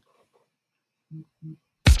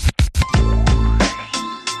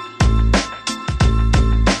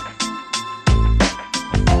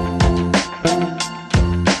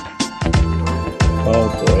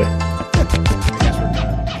 Oh, boy.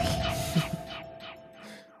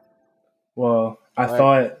 Well, I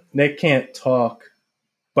thought Nick can't talk,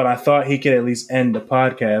 but I thought he could at least end the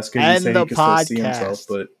podcast because he said he could still see himself,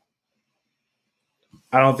 but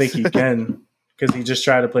I don't think he can because he just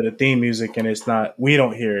tried to play the theme music and it's not, we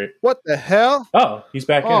don't hear it. What the hell? Oh, he's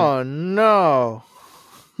back in. Oh, no.